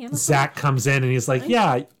a good piano song? Zach comes in and he's like,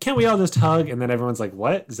 yeah, can't we all just hug? And then everyone's like,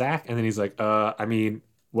 what, Zach? And then he's like, I mean,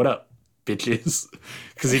 what up, bitches?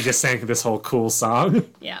 Because he just sang this whole cool song.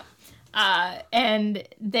 Yeah. And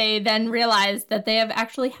they then realize that they have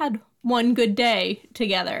actually had one good day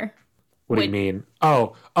together. What do you mean?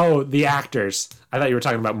 Oh, the actors. I thought you were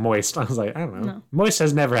talking about Moist. I was like, I don't know. No.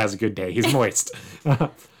 Moist never has a good day. He's moist.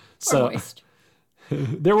 So moist.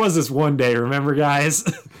 There was this one day, remember, guys?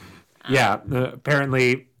 Yeah,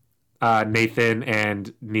 apparently Nathan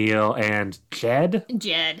and Neil and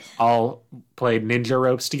Jed all played Ninja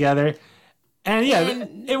Ropes together. And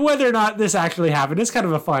yeah, whether or not this actually happened, it's kind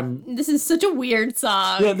of a fun... This is such a weird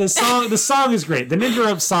song. Yeah, the song is great. The Ninja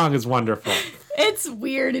Ropes song is wonderful. It's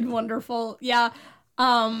weird and wonderful. Yeah.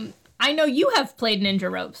 I know you have played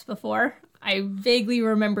Ninja Ropes before. I vaguely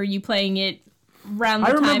remember you playing it around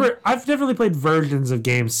the time. I've definitely played versions of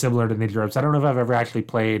games similar to Ninja Ropes. I don't know if I've ever actually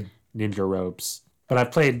played Ninja Ropes, but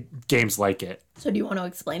I've played games like it. So do you want to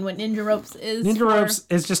explain what Ninja Ropes is? Ninja Ropes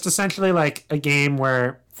is just essentially like a game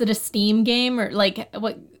where... Is it a Steam game or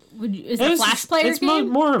what... Is it a Flash player game? It's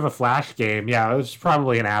more of a Flash game. Yeah, it was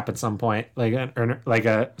probably an app at some point, like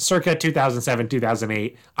a circa 2007,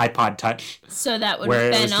 2008 iPod Touch. So that would where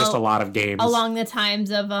have been it was just a lot of games along the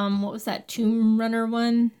times of what was that Tomb Runner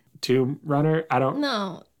one? Tomb Runner? I don't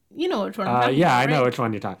know. You know which one I'm talking about, I know which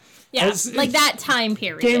one you're talking. Yeah, it's that time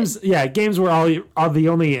period. Games where all the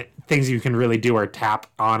only things you can really do are tap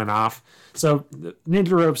on and off. So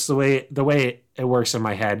Ninja Ropes, the way it works in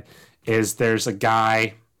my head is there's a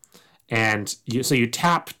guy. And you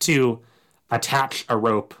tap to attach a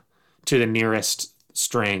rope to the nearest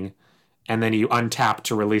string, and then you untap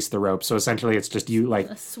to release the rope. So essentially, it's just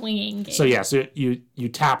a swinging game. So yeah, so you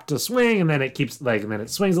tap to swing, and then it keeps and then it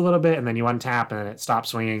swings a little bit, and then you untap, and then it stops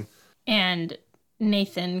swinging. And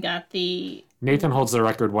Nathan holds the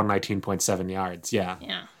record 119.7 yards. Yeah.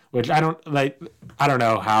 Yeah. Which I don't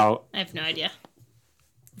know how. I have no idea.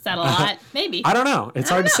 Is that a lot? Maybe. I don't know. It's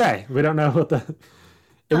hard to say. We don't know what the.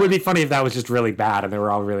 It would be funny if that was just really bad and they were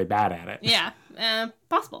all really bad at it. Yeah,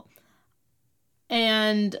 possible.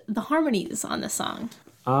 And the harmonies on the song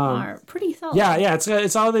are pretty solid. Yeah,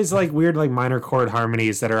 it's all these weird minor chord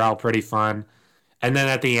harmonies that are all pretty fun. And then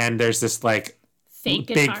at the end there's this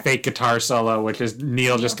fake guitar solo, which is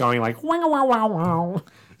Neil just going wow wow wow wow.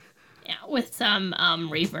 Yeah, with some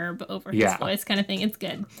reverb over his voice kind of thing. It's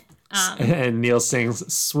good. And Neil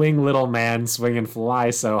sings "Swing Little Man, Swing and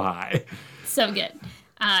Fly So High." So good.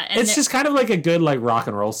 It's just kind of like a good rock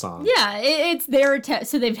and roll song. Yeah, it's their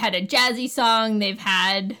so they've had a jazzy song, they've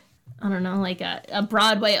had a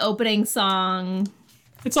Broadway opening song.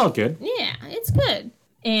 It's all good. Yeah, it's good,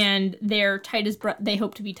 and they're they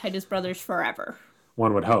hope to be tight as brothers forever.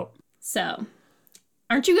 One would hope. So,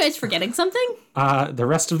 aren't you guys forgetting something? The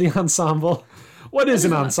rest of the ensemble. What is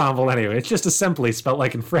an ensemble anyway? It's just assembly spelled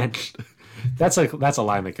like in French. That's a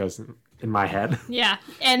line that goes in my head. Yeah,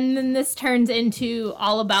 and then this turns into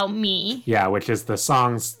All About Me. Yeah, which is the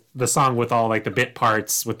song with all the bit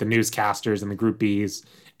parts with the newscasters and the groupies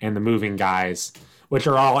and the moving guys, which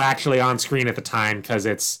are all actually on screen at the time because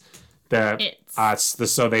it's the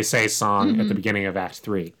So They Say song at the beginning of Act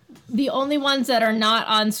 3. The only ones that are not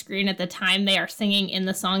on screen at the time they are singing in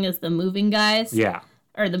the song is the moving guys. Yeah.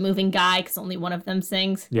 Or the moving guy, because only one of them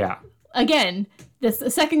sings. Yeah. Again, the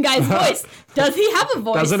second guy's voice. Does he have a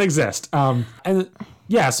voice? Doesn't exist. And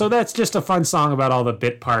yeah, so that's just a fun song about all the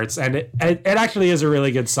bit parts, and it actually is a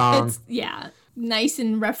really good song. It's, nice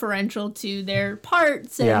and referential to their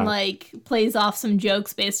parts, and plays off some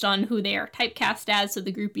jokes based on who they are typecast as. So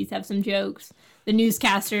the groupies have some jokes. The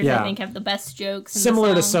newscasters, I think, have the best jokes.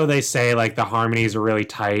 Similar to So They Say, the harmonies are really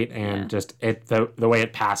tight, and just the way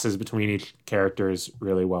it passes between each character is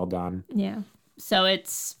really well done. Yeah. So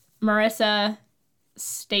it's Marissa,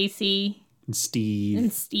 Stacy, and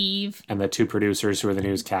Steve, and the two producers who are the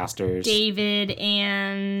newscasters, David,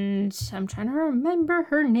 and I'm trying to remember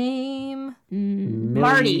her name,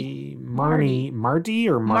 Marty.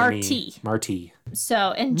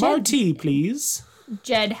 So and Jed, Marty, please.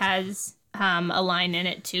 Jed has a line in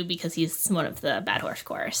it too because he's one of the Bad Horse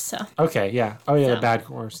Chorus. So okay, yeah, the Bad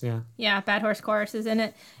Horse, yeah, Bad Horse Chorus is in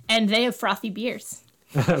it, and they have frothy beers.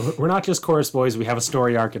 We're not just chorus boys, we have a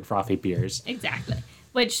story arc in frothy beers. Exactly.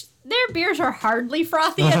 Which their beers are hardly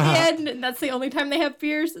frothy at the end, and that's the only time they have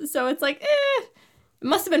beers. So it's it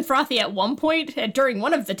must have been frothy at one point. During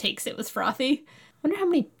one of the takes, it was frothy. Wonder how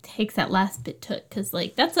many takes that last bit took, because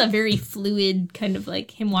like that's a very fluid kind of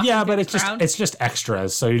like him walking. Yeah, through but the crowd. it's just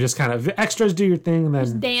extras. So you just kind of extras do your thing, and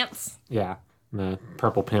then Dance. yeah, and the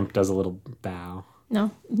purple pimp does a little bow.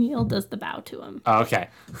 No, Neil does the bow to him. Oh, okay.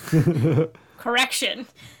 Correction.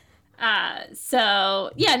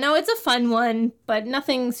 So yeah, no, it's a fun one, but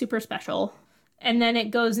nothing super special. And then it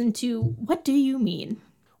goes into, what do you mean?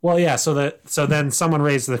 Well, yeah. So then someone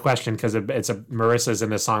raised the question because Marissa's in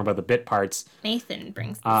this song about the bit parts. Nathan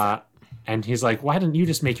brings this And he's like, why didn't you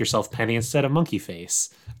just make yourself Penny instead of Monkey Face?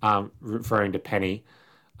 Referring to Penny.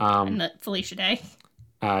 and Felicia Day.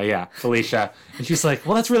 Yeah, Felicia. And she's like,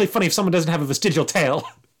 well, that's really funny if someone doesn't have a vestigial tail.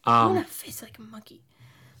 I want a face like a monkey.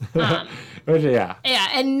 Yeah. Yeah,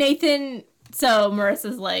 and Nathan, so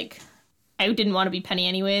Marissa's like, I didn't want to be Penny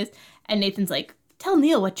anyways. And Nathan's like, tell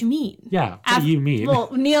Neil what you mean. Yeah, what do you mean?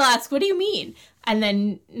 Well, Neil asks, what do you mean? And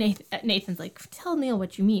then Nathan's like, tell Neil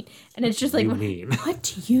what you mean. And it's just like, what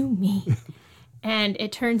do you mean? And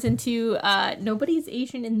it turns into Nobody's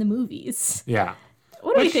Asian in the Movies. Yeah.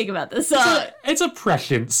 What do you think about this song? It's a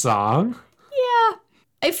prescient song. Yeah.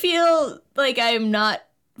 I feel like I'm not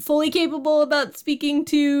fully capable about speaking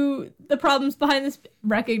to the problems behind this,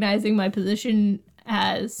 recognizing my position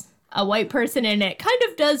as a white person, and it kind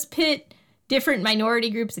of does pit different minority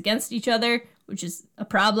groups against each other, which is a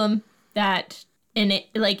problem that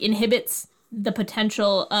inhibits the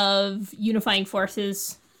potential of unifying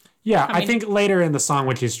forces. Yeah, I think later in the song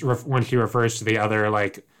when she refers to the other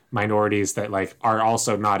like minorities that like are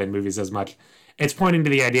also not in movies as much, it's pointing to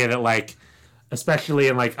the idea that like, especially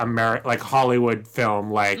in like like Hollywood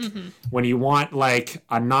film, like when you want like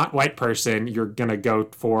a not white person, you're gonna go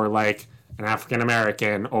for like an African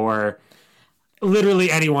American or literally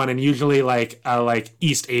anyone, and usually like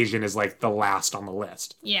East Asian is like the last on the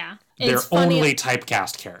list. Yeah, they're only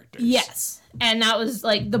typecast characters. Yes, and that was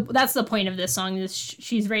like that's the point of this song. Is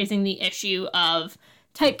she's raising the issue of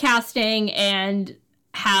typecasting and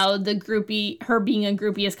how her being a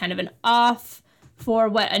groupie is kind of an off for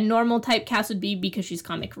what a normal typecast would be because she's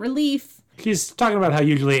comic relief. She's talking about how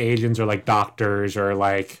usually Asians are like doctors or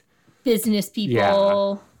like business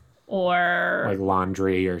people or like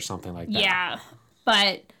laundry or something like that. Yeah,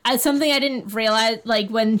 but something I didn't realize, like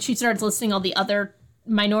when she starts listing all the other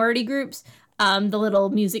minority groups, the little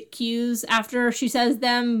music cues after she says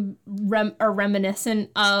them are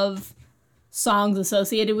reminiscent of songs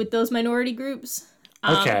associated with those minority groups.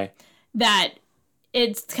 Okay. That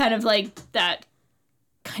it's kind of like that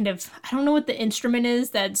kind of, I don't know what the instrument is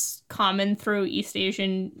that's common through East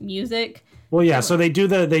Asian music. Well, yeah, so they do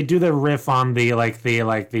the riff on the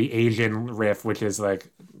Asian riff, which is like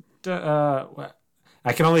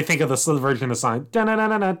I can only think of the version of the song. Dun, dun,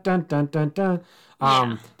 dun, dun, dun, dun, dun,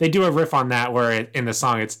 dun. They do a riff on that where in the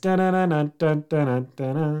song it's dun, dun, dun, dun, dun, dun,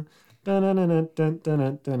 dun, dun, dun,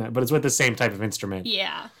 dun, dun, but it's with the same type of instrument.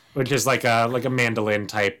 Yeah. Which is like a mandolin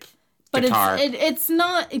type but guitar. It's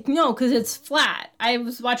not, no, because it's flat. I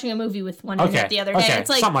was watching a movie with one in it the other day. Okay, it's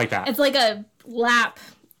like something like that. It's like a lap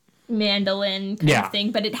mandolin kind of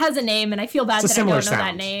thing, but it has a name, and I feel bad that I don't know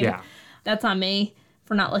that name. Yeah. That's on me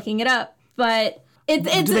for not looking it up. But it's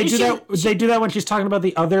do they do that? They do that when she's talking about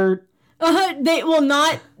the other.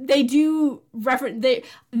 They do reference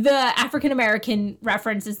the African American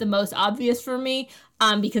reference is the most obvious for me,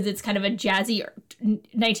 because it's kind of a jazzy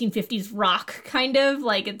 1950s rock kind of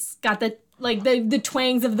like it's got the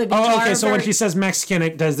twangs of the guitar. Oh, okay. So when she says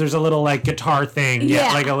Mexican, there's a little like guitar thing,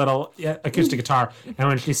 like a little acoustic guitar, and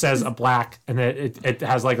when she says a black, and it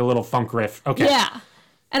has like a little funk riff. Okay. Yeah,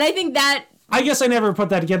 and I think that. I guess I never put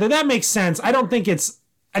that together. That makes sense. I don't think it's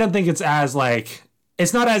as like.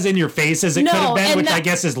 It's not as in your face as it could have been, which I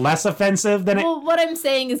guess is less offensive than it. Well, what I'm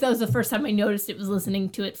saying is that was the first time I noticed it was listening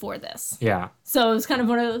to it for this. Yeah. So it was kind of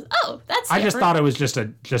one of those. Oh, that's. Different. I just thought it was just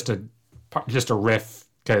a riff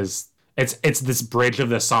because it's this bridge of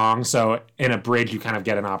the song. So in a bridge, you kind of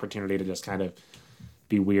get an opportunity to just kind of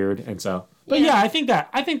be weird, and so. But yeah, I think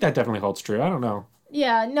that definitely holds true. I don't know.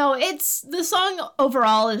 Yeah, no, it's the song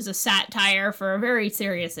overall is a satire for a very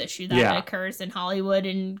serious issue that occurs in Hollywood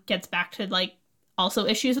and gets back to like. Also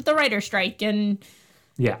issues with the writer's strike and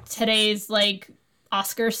today's like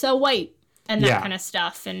Oscars so white and that kind of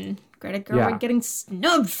stuff, and Greta Gerwig getting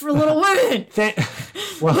snubbed for Little Women.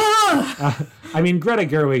 I mean Greta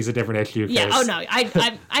Gerwig's a different issue. Yeah. Oh no,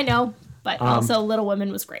 I know, but also Little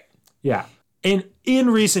Women was great. Yeah. In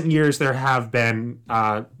recent years, there have been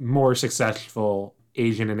more successful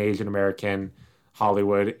Asian and Asian American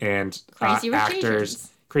Hollywood and actors. Asians.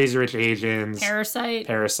 Crazy Rich Asians.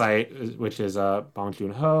 Parasite, which is Bong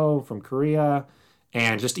Joon-ho from Korea.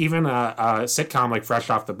 And just even a sitcom like Fresh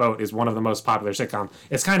Off the Boat is one of the most popular sitcoms.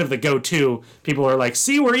 It's kind of the go-to. People are like,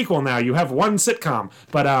 see, we're equal now. You have one sitcom.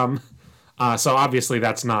 But so obviously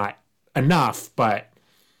that's not enough, but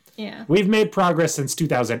Yeah. we've made progress since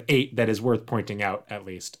 2008 that is worth pointing out, at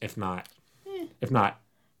least, if not.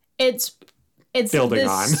 It's Building the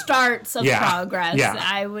on. starts of Yeah. progress. Yeah.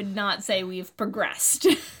 I would not say we've progressed.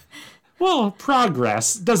 Well,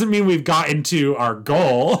 progress doesn't mean we've gotten to our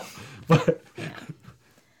goal. But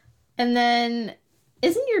And then,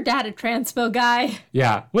 isn't your dad a transpo guy?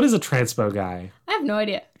 yeah, what is a transpo guy? I have no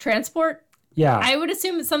idea. Transport? Yeah. I would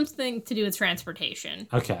assume it's something to do with transportation.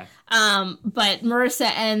 Okay. But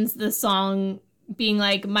Marissa ends the song being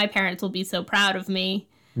like, "My parents will be so proud of me."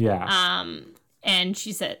 Yeah. And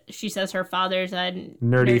she says her father's a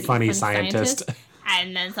Nerdy, funny scientist.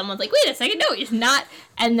 And then someone's like, "Wait a second, no, he's not."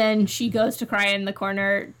 And then she goes to cry in the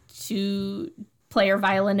corner to play her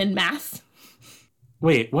violin in math.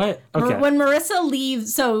 Wait, what? Okay. When Marissa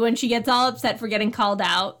leaves, so when she gets all upset for getting called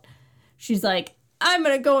out, she's like, "I'm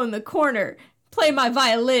gonna go in the corner, play my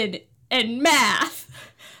violin and math."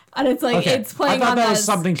 And it's like, Okay. it's playing I thought on that that was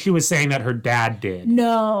something she was saying that her dad did.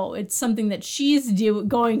 No, it's something that she's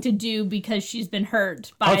going to do because she's been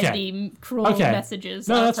hurt by Okay. the cruel Okay. messages.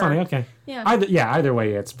 No, of that's her. funny. Okay. Yeah. Either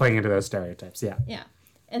way, it's playing into those stereotypes. Yeah. Yeah.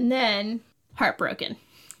 And then heartbroken.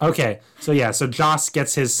 Okay. So Joss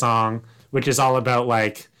gets his song, which is all about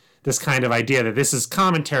like this kind of idea that this is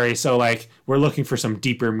commentary. So like we're looking for some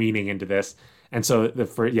deeper meaning into this. And so the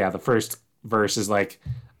first verse is like,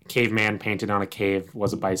 caveman painted on a cave,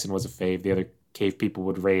 was a bison, was a fave. The other cave people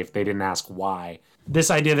would rave. They didn't ask why.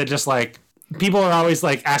 This idea that just like people are always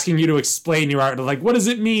like asking you to explain your art. Like, what does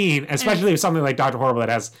it mean? Especially with something like Dr. Horrible that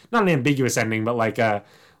has not an ambiguous ending, but like a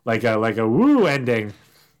woo ending.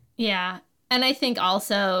 Yeah. And I think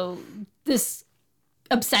also this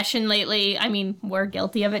obsession lately, I mean, we're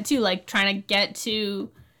guilty of it too, like trying to get to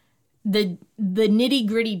the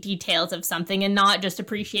nitty-gritty details of something and not just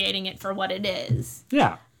appreciating it for what it is.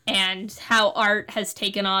 Yeah. And how art has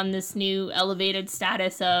taken on this new elevated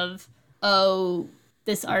status of, oh,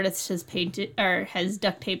 this artist has painted or has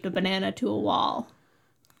duct taped a banana to a wall.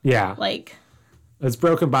 Yeah. Like, It's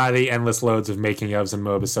broken by the endless loads of making ofs and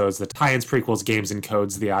mobisodes, the tie-ins, prequels, games, and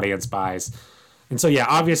codes the audience buys. And so, yeah,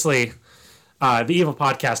 obviously, the evil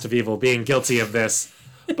podcast of evil being guilty of this,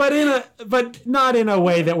 but not in a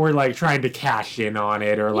way that we're like trying to cash in on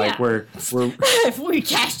it or like Yeah. we're if we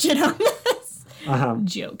cashed it on this.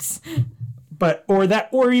 Jokes.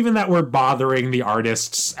 or even that we're bothering the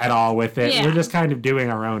artists at all with it. Yeah. We're just kind of doing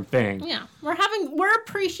our own thing. Yeah. We're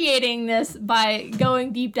appreciating this by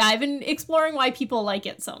going deep dive and exploring why people like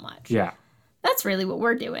it so much. Yeah. That's really what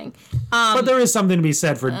we're doing. But there is something to be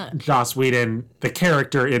said for Joss Whedon, the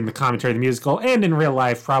character in the commentary, the musical, and in real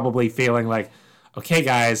life, probably feeling like, okay,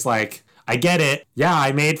 guys, like, I get it. Yeah,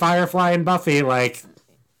 I made Firefly and Buffy, like,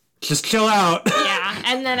 just chill out. Yeah.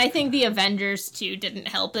 And then I think the Avengers too didn't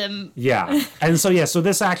help him. Yeah. And so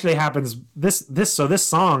this actually happens, this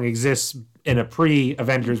song exists in a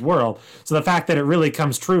pre-Avengers world. So the fact that it really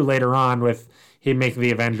comes true later on with him making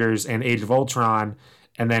the Avengers and Age of Ultron,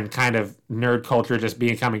 and then kind of nerd culture just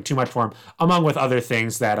becoming too much for him, among with other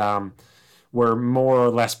things that were more or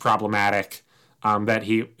less problematic that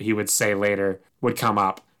he would say later would come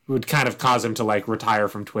up, would kind of cause him to like retire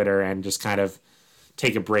from Twitter and just kind of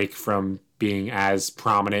take a break from being as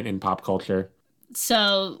prominent in pop culture.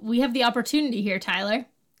 So we have the opportunity here, Tyler.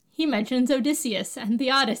 He mentions Odysseus and the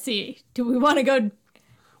Odyssey. Do we want to go?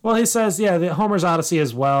 Well, he says, yeah, the Homer's Odyssey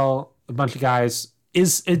as well. A bunch of guys.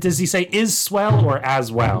 Does he say is swell or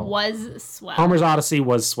as well? Was swell. Homer's Odyssey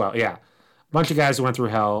was swell. Yeah. A bunch of guys who went through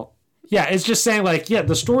hell. Yeah, it's just saying like, yeah,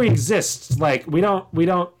 the story exists. Like we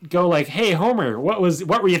don't go like, hey, Homer, what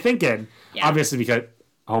were you thinking? Yeah. Obviously because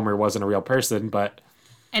Homer wasn't a real person, but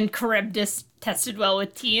And Charybdis tested well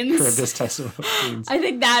with teens. Charybdis tested with teens. I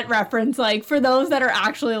think that reference, like, for those that are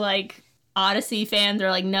actually, like, Odyssey fans or,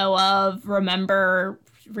 like, know of, remember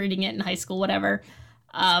reading it in high school, whatever,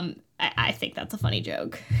 I think that's a funny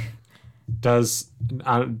joke. Does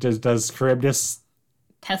Charybdis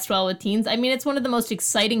Test well with teens? I mean, it's one of the most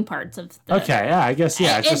exciting parts of the... Okay, yeah, I guess,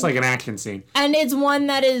 yeah. It's just And- like an action scene. And it's one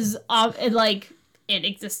that is, it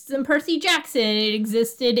exists in Percy Jackson. It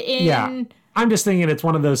existed in... Yeah. I'm just thinking it's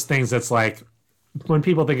one of those things that's like, when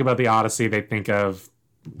people think about the Odyssey, they think of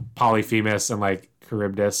Polyphemus and like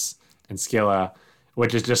Charybdis and Scylla,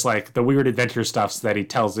 which is just like the weird adventure stuffs that he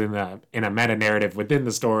tells in a meta narrative within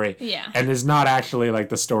the story. Yeah. And is not actually like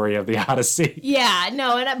the story of the Odyssey. Yeah,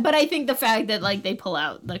 no, but I think the fact that, like, they pull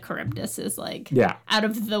out the Charybdis is, like, Yeah. out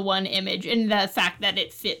of the one image, and the fact that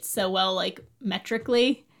it fits so well, like,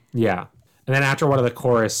 metrically. Yeah. And then after one of the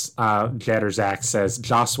chorus, Jed or Zach says,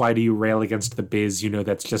 "Joss, why do you rail against the biz? You know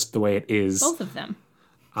that's just the way it is." Both of them.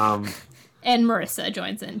 And Marissa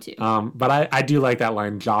joins in too. But I do like that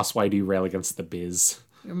line, "Joss, why do you rail against the biz?"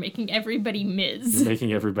 You're making everybody Miz.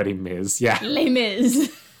 Making everybody Miz. Yeah. Les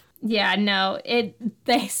Mis. Yeah, no.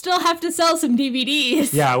 They still have to sell some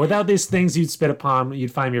DVDs. Yeah, without these things you'd spit upon,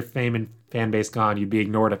 you'd find your fame and fan base gone. You'd be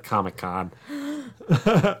ignored at Comic-Con.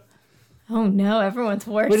 Oh no, everyone's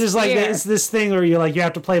worse. Which is like here. it's this thing where you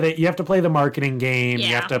have to play the marketing game. Yeah.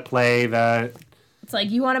 You have to play the. It's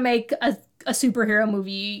like you want to make a superhero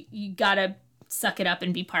movie, you gotta suck it up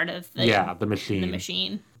and be part of the machine. The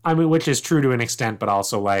machine. I mean, which is true to an extent, but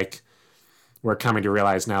also like we're coming to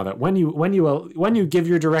realize now that when you give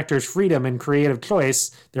your directors freedom and creative choice,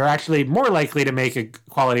 they're actually more likely to make a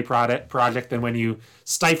quality project than when you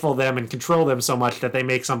stifle them and control them so much that they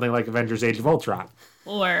make something like Avengers: Age of Ultron.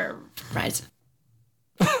 Or Rise.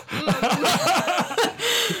 Not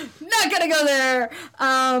gonna go there.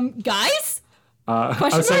 Guys?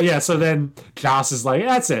 So then Joss is like,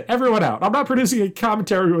 "That's it, everyone out. I'm not producing a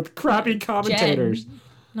commentary with crappy commentators." Jed.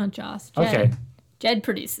 Not Joss. Jed. Okay. Jed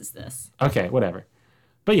produces this. Okay, whatever.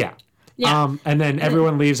 But yeah. Yeah. And then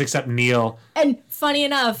everyone leaves except Neil. And funny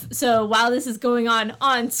enough, so while this is going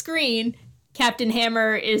on screen, Captain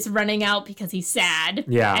Hammer is running out because he's sad.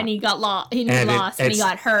 Yeah. And he got lost. He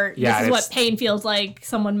got hurt. Yeah, this is what pain feels like.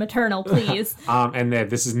 Someone maternal, please. And then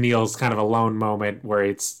this is Neil's kind of a lone moment where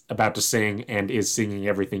it's about to sing and is singing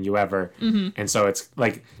Everything You Ever. Mm-hmm. And so it's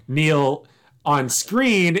like Neil on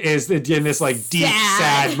screen is in this like deep,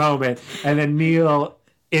 sad moment. And then Neil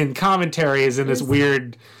in commentary is in this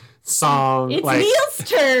weird song. It's like, Neil's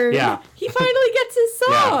turn. Yeah. He finally gets his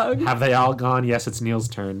song. Yeah. Have they all gone? Yes, it's Neil's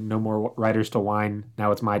turn. No more writers to whine.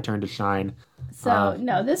 Now it's my turn to shine. So,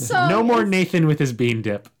 no, this song. No more Nathan with his bean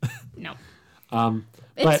dip. No.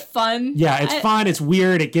 It's fun. Yeah, it's fun. It's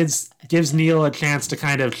weird. It gives Neil a chance to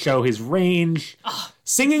kind of show his range.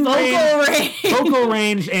 Singing vocal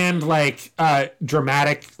range and like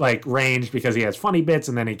dramatic like range because he has funny bits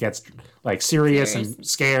and then he gets like serious and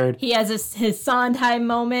scared. He has his Sondheim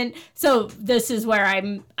moment. So this is where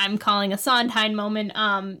I'm calling a Sondheim moment.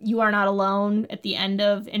 You Are Not Alone at the end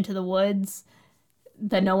of Into the Woods.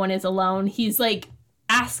 The No One Is Alone. He's like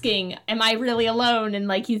asking, am I really alone? And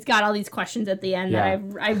like he's got all these questions at the end that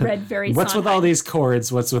I've read very What's Sondheim. with all these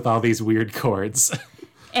chords? What's with all these weird chords?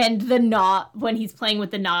 And the knob, when he's playing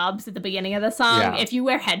with the knobs at the beginning of the song, if you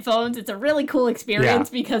wear headphones, it's a really cool experience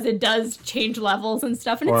because it does change levels and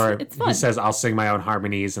stuff, and it's fun. He says, "I'll sing my own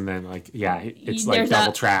harmonies," and then it's like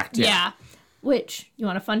double tracked. Yeah. Which, you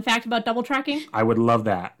want a fun fact about double tracking? I would love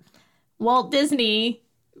that. Walt Disney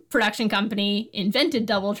production company invented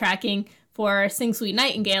double tracking for Sing Sweet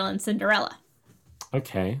Nightingale and Cinderella.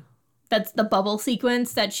 Okay. That's the bubble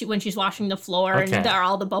sequence that when she's washing the floor and there are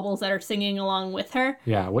all the bubbles that are singing along with her.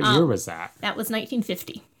 Yeah, what year was that? That was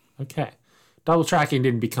 1950. Okay. Double tracking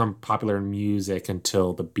didn't become popular in music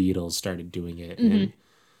until the Beatles started doing it in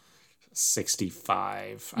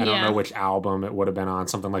 65. I don't know which album it would have been on,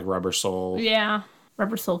 something like Rubber Soul. Yeah.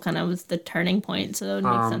 Rubber Soul kind of was the turning point, so it would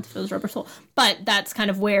make sense if it was Rubber Soul. But that's kind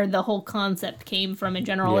of where the whole concept came from in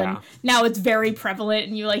general. Yeah. And now it's very prevalent,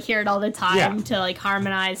 and you like hear it all the time to like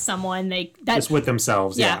harmonize someone. Just with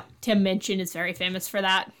themselves. Yeah. Tim Minchin is very famous for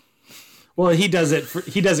that. Well, he does it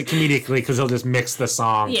comedically because he'll just mix the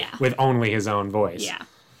song with only his own voice. Yeah.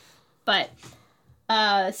 But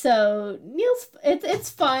so Neil's it's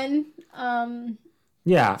fun.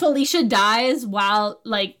 Felicia dies while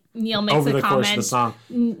like Neil makes over the a comment. Course of the song.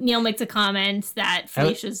 Neil makes a comment that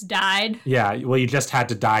Felicia's died. Yeah, well, you just had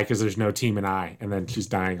to die because there's no Team and I, and then she's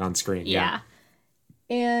dying on screen. Yeah.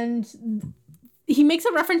 And he makes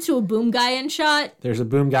a reference to a boom guy in shot. There's a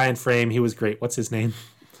boom guy in frame. He was great. What's his name?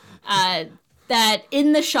 That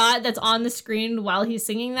in the shot that's on the screen while he's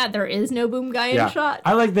singing that, there is no boom guy in shot.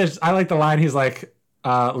 I like this. I like the line. He's like,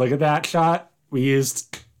 look at that shot. We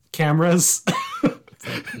used cameras.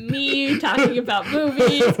 Me talking about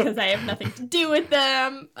movies because I have nothing to do with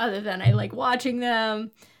them other than I like watching them.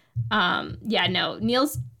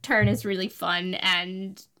 Neil's turn is really fun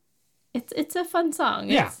and it's a fun song.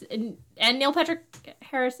 Yeah. And Neil Patrick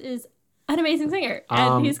Harris is an amazing singer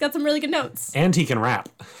and he's got some really good notes. And he can rap.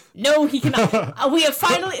 No, he cannot. We have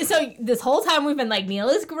finally, so this whole time we've been like, Neil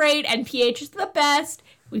is great and PH is the best.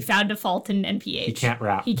 We found a fault in NPH. He can't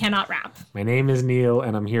rap. He cannot rap. My name is Neil,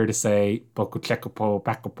 and I'm here to say Boku Chekopo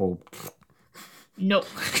Bakopo. No.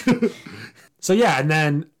 So yeah, and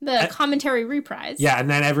then the commentary reprise. Yeah, and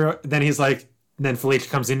then he's like, and then Felicia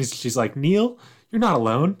comes in, and she's like, Neil, you're not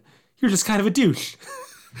alone. You're just kind of a douche.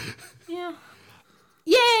 Yeah.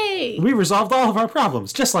 Yay! We resolved all of our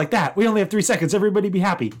problems just like that. We only have 3 seconds. Everybody be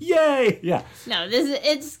happy. Yay! Yeah. No,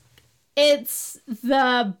 it's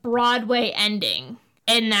the Broadway ending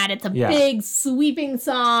in that it's a big sweeping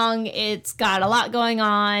song. It's got a lot going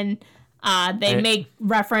on. They make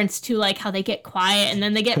reference to like how they get quiet and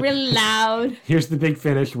then they get really loud. Here's the big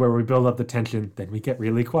finish where we build up the tension. Then we get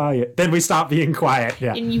really quiet. Then we stop being quiet.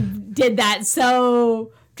 Yeah. And you did that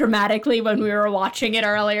so dramatically when we were watching it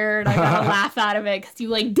earlier, and I got a laugh out of it because you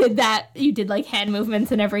like did that. You did like hand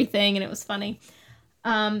movements and everything, and it was funny.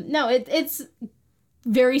 No, it's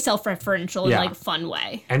very self-referential in like a fun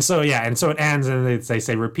way. And so it ends, and they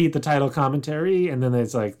say repeat the title commentary, and then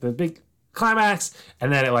it's like the big climax,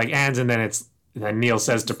 and then it like ends, and then Neil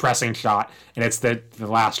says depressing shot, and it's the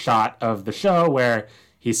last shot of the show where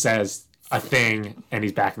he says a thing, and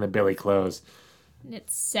he's back in the billy clothes. And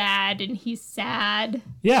it's sad, and he's sad.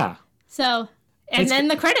 Yeah. So, and then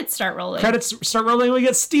the credits start rolling. We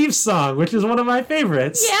get Steve's song, which is one of my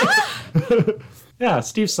favorites. Yeah? Yeah,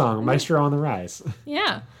 Steve's song, Maestro on the Rise.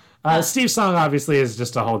 Yeah. Steve's song obviously is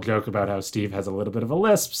just a whole joke about how Steve has a little bit of a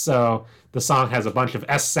lisp, so the song has a bunch of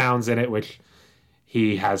S sounds in it, which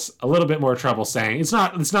he has a little bit more trouble saying. It's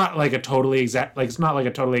not like a totally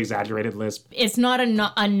exaggerated lisp. It's not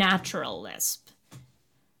a natural lisp.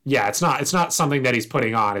 Yeah, it's not something that he's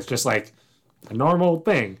putting on. It's just like a normal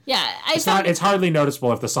thing. Yeah, it's hardly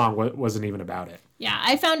noticeable if the song wasn't even about it. Yeah,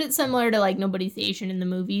 I found it similar to like Nobody's Asian in the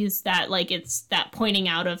movies, that like it's that pointing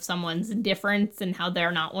out of someone's difference and how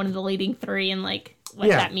they're not one of the leading three and like what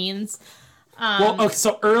that means.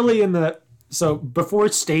 So before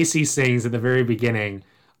Stacy sings at the very beginning,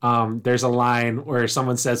 there's a line where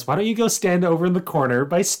someone says, "Why don't you go stand over in the corner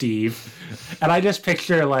by Steve?" And I just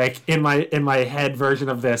picture like in my head version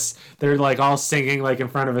of this, they're like all singing like in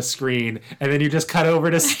front of a screen, and then you just cut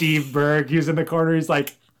over to Steve Berg, who's in the corner. He's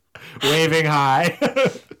like waving hi.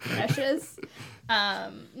 Precious.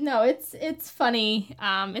 No, it's funny.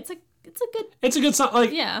 It's a good song.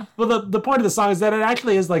 Like, yeah. Well, the point of the song is that it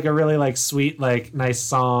actually is like a really like sweet, like nice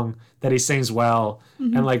song that he sings well,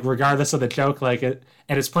 and like regardless of the joke, like it,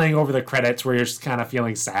 and it's playing over the credits where you're just kind of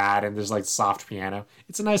feeling sad, and there's like soft piano.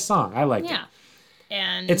 It's a nice song. I like it. Yeah,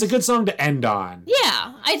 and it's a good song to end on.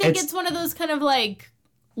 Yeah, I think it's one of those kind of like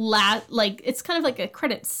it's kind of like a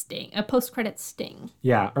credit sting, a post-credit sting.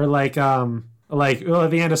 Yeah, or like at the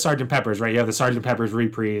end of Sgt. Pepper's, right? You have the Sgt. Pepper's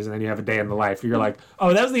reprise, and then you have A Day in the Life. You're like,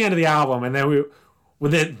 oh, that was the end of the album, and then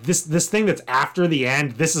this thing that's after the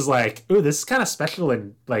end, this is like, ooh, this is kind of special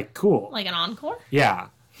and like cool, like an encore. Yeah.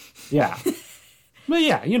 But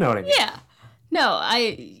yeah, you know what I mean. Yeah. No,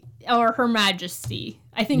 or Her Majesty.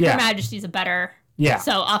 I think Her Majesty's a better. Yeah.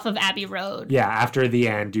 So off of Abbey Road. Yeah, after the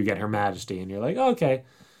end, you get Her Majesty, and you're like, oh, okay.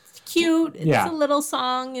 It's cute. It's a little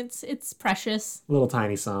song. It's precious. Little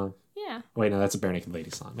tiny song. Yeah. Wait, no, that's a Bare Naked Lady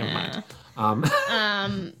song. Never mind.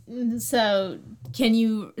 So can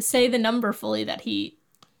you say the number fully that he?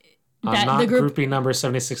 Not the groupie number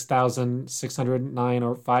 76,609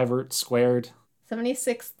 or 5 or squared.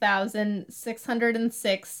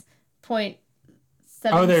 76,606.7.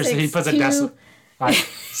 Oh, he puts a decimal.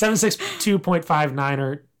 762.59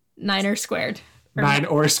 or niner squared. 9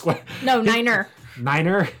 or squared. No, niner.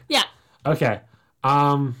 Niner? Yeah. Okay.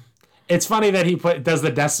 It's funny that he does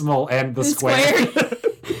the decimal and the square.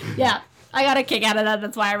 Yeah, I got a kick out of that.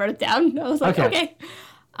 That's why I wrote it down. I was like, okay.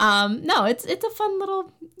 No, it's a fun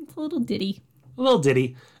little ditty. A little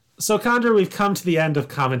ditty. So, Condra, we've come to the end of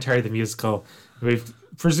Commentary the Musical. We've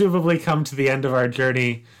presumably come to the end of our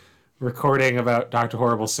journey recording about Dr.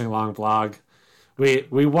 Horrible's Sing-Along blog.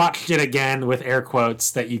 We watched it again with air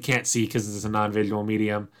quotes that you can't see because it's a non-visual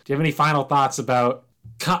medium. Do you have any final thoughts about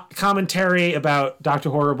commentary about Dr.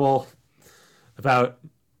 Horrible, about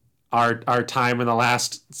our time in the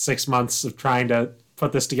last 6 months of trying to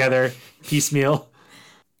put this together piecemeal?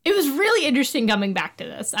 It was really interesting coming back to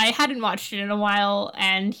this. I hadn't watched it in a while,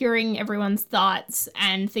 and hearing everyone's thoughts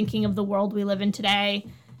and thinking of the world we live in today.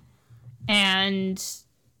 And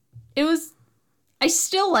I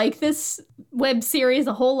still like this web series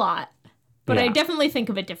a whole lot, but I definitely think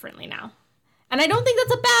of it differently now. And I don't think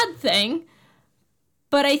that's a bad thing,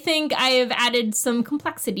 but I think I have added some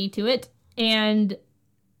complexity to it, and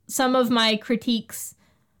some of my critiques,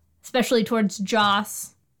 especially towards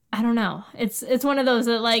Joss, I don't know. It's one of those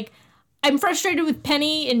that, like, I'm frustrated with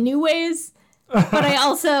Penny in new ways, but I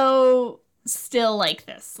also still like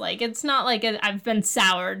this. Like, it's not like I've been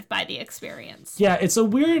soured by the experience. Yeah, it's a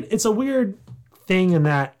weird thing in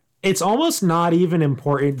that it's almost not even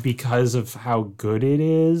important because of how good it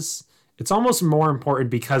is. It's almost more important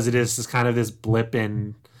because it is this blip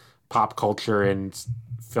in pop culture and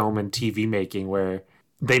film and TV making where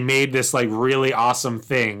they made this like really awesome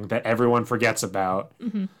thing that everyone forgets about,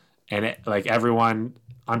 and it like everyone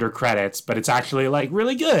under credits, but it's actually like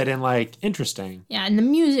really good and like interesting. Yeah, and the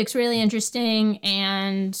music's really interesting,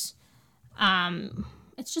 and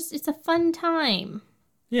it's a fun time.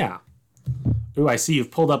 Yeah. Ooh, I see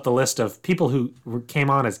you've pulled up the list of people who came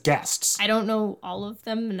on as guests. I don't know all of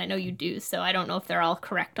them, and I know you do, so I don't know if they're all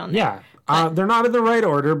correct on there. Yeah. They're not in the right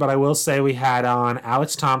order, but I will say we had on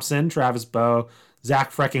Alex Thompson, Travis Bowe,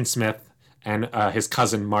 Zach Frecking Smith, and his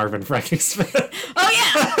cousin Marvin Frecking Smith. Oh,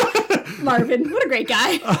 yeah! Marvin, what a great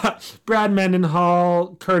guy. Brad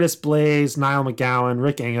Mendenhall, Curtis Blaze, Niall McGowan,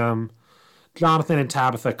 Rick Ingham, Jonathan and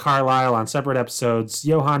Tabitha Carlisle on separate episodes,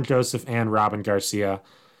 Johan Joseph, and Robin Garcia.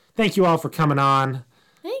 Thank you all for coming on.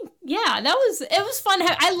 Yeah, it was fun.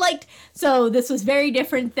 So this was very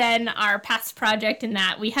different than our past project in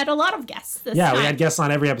that we had a lot of guests this time. Yeah, we had guests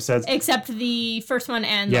on every episode. Except the first one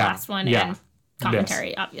and the last one and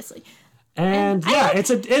commentary, obviously. And yeah, it's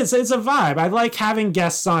a vibe. I like having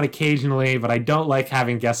guests on occasionally, but I don't like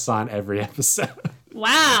having guests on every episode.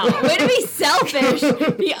 Wow, way to be selfish.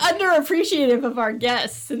 Be underappreciative of our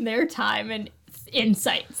guests and their time and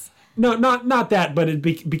insights. No, not that, but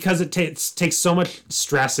because it takes so much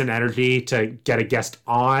stress and energy to get a guest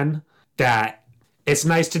on that it's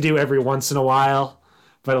nice to do every once in a while,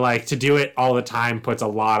 but like to do it all the time puts a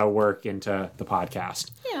lot of work into the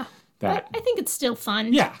podcast. Yeah, but I think it's still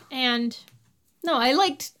fun. Yeah. And no, I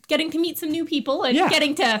liked getting to meet some new people and Yeah.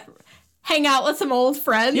 getting to hang out with some old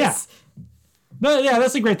friends. Yeah. No, yeah,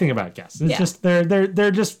 that's the great thing about guests. It's just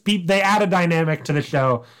they're just they add a dynamic to the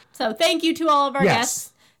show. So thank you to all of our Yes. guests.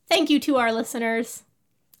 Thank you to our listeners.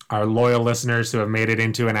 Our loyal listeners who have made it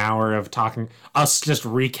into an hour of talking, us just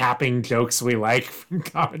recapping jokes we like from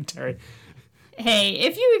commentary. Hey,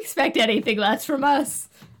 if you expect anything less from us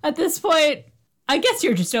at this point, I guess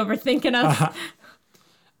you're just overthinking us.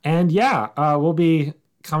 And yeah, we'll be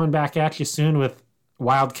coming back at you soon with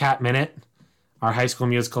Wildcat Minute, our High School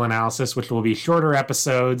Musical analysis, which will be shorter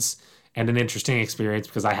episodes and an interesting experience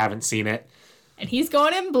because I haven't seen it. And he's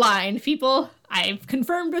going in blind, people. I've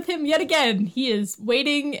confirmed with him yet again. He is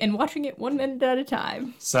waiting and watching it 1 minute at a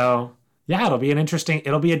time. So yeah, it'll be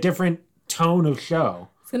a different tone of show.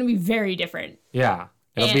 It's going to be very different. Yeah.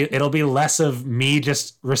 It'll be less of me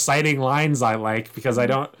just reciting lines I like because I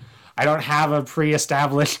don't have a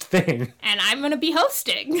pre-established thing. And I'm going to be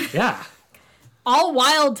hosting. Yeah. All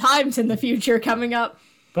wild times in the future coming up.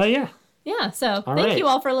 But yeah. Yeah, so thank you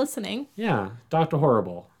all for listening. Yeah. Dr.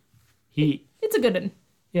 Horrible. It's a good one.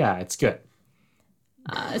 Yeah, it's good.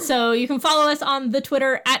 So you can follow us on the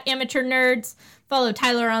Twitter at Amateur Nerds. Follow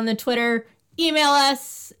Tyler on the Twitter. Email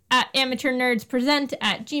us at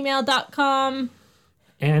amateurnerdpresent@gmail.com.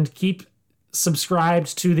 And keep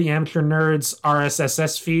subscribed to the Amateur Nerds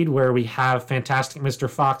RSS feed where we have Fantastic Mr.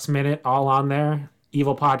 Fox Minute all on there.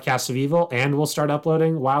 Evil Podcasts of Evil. And we'll start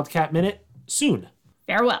uploading Wildcat Minute soon.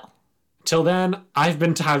 Farewell. Till then, I've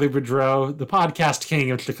been Tyler Boudreau, the podcast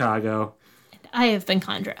king of Chicago. And I have been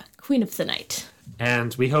Condra, Queen of the Night.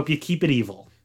 And we hope you keep it evil.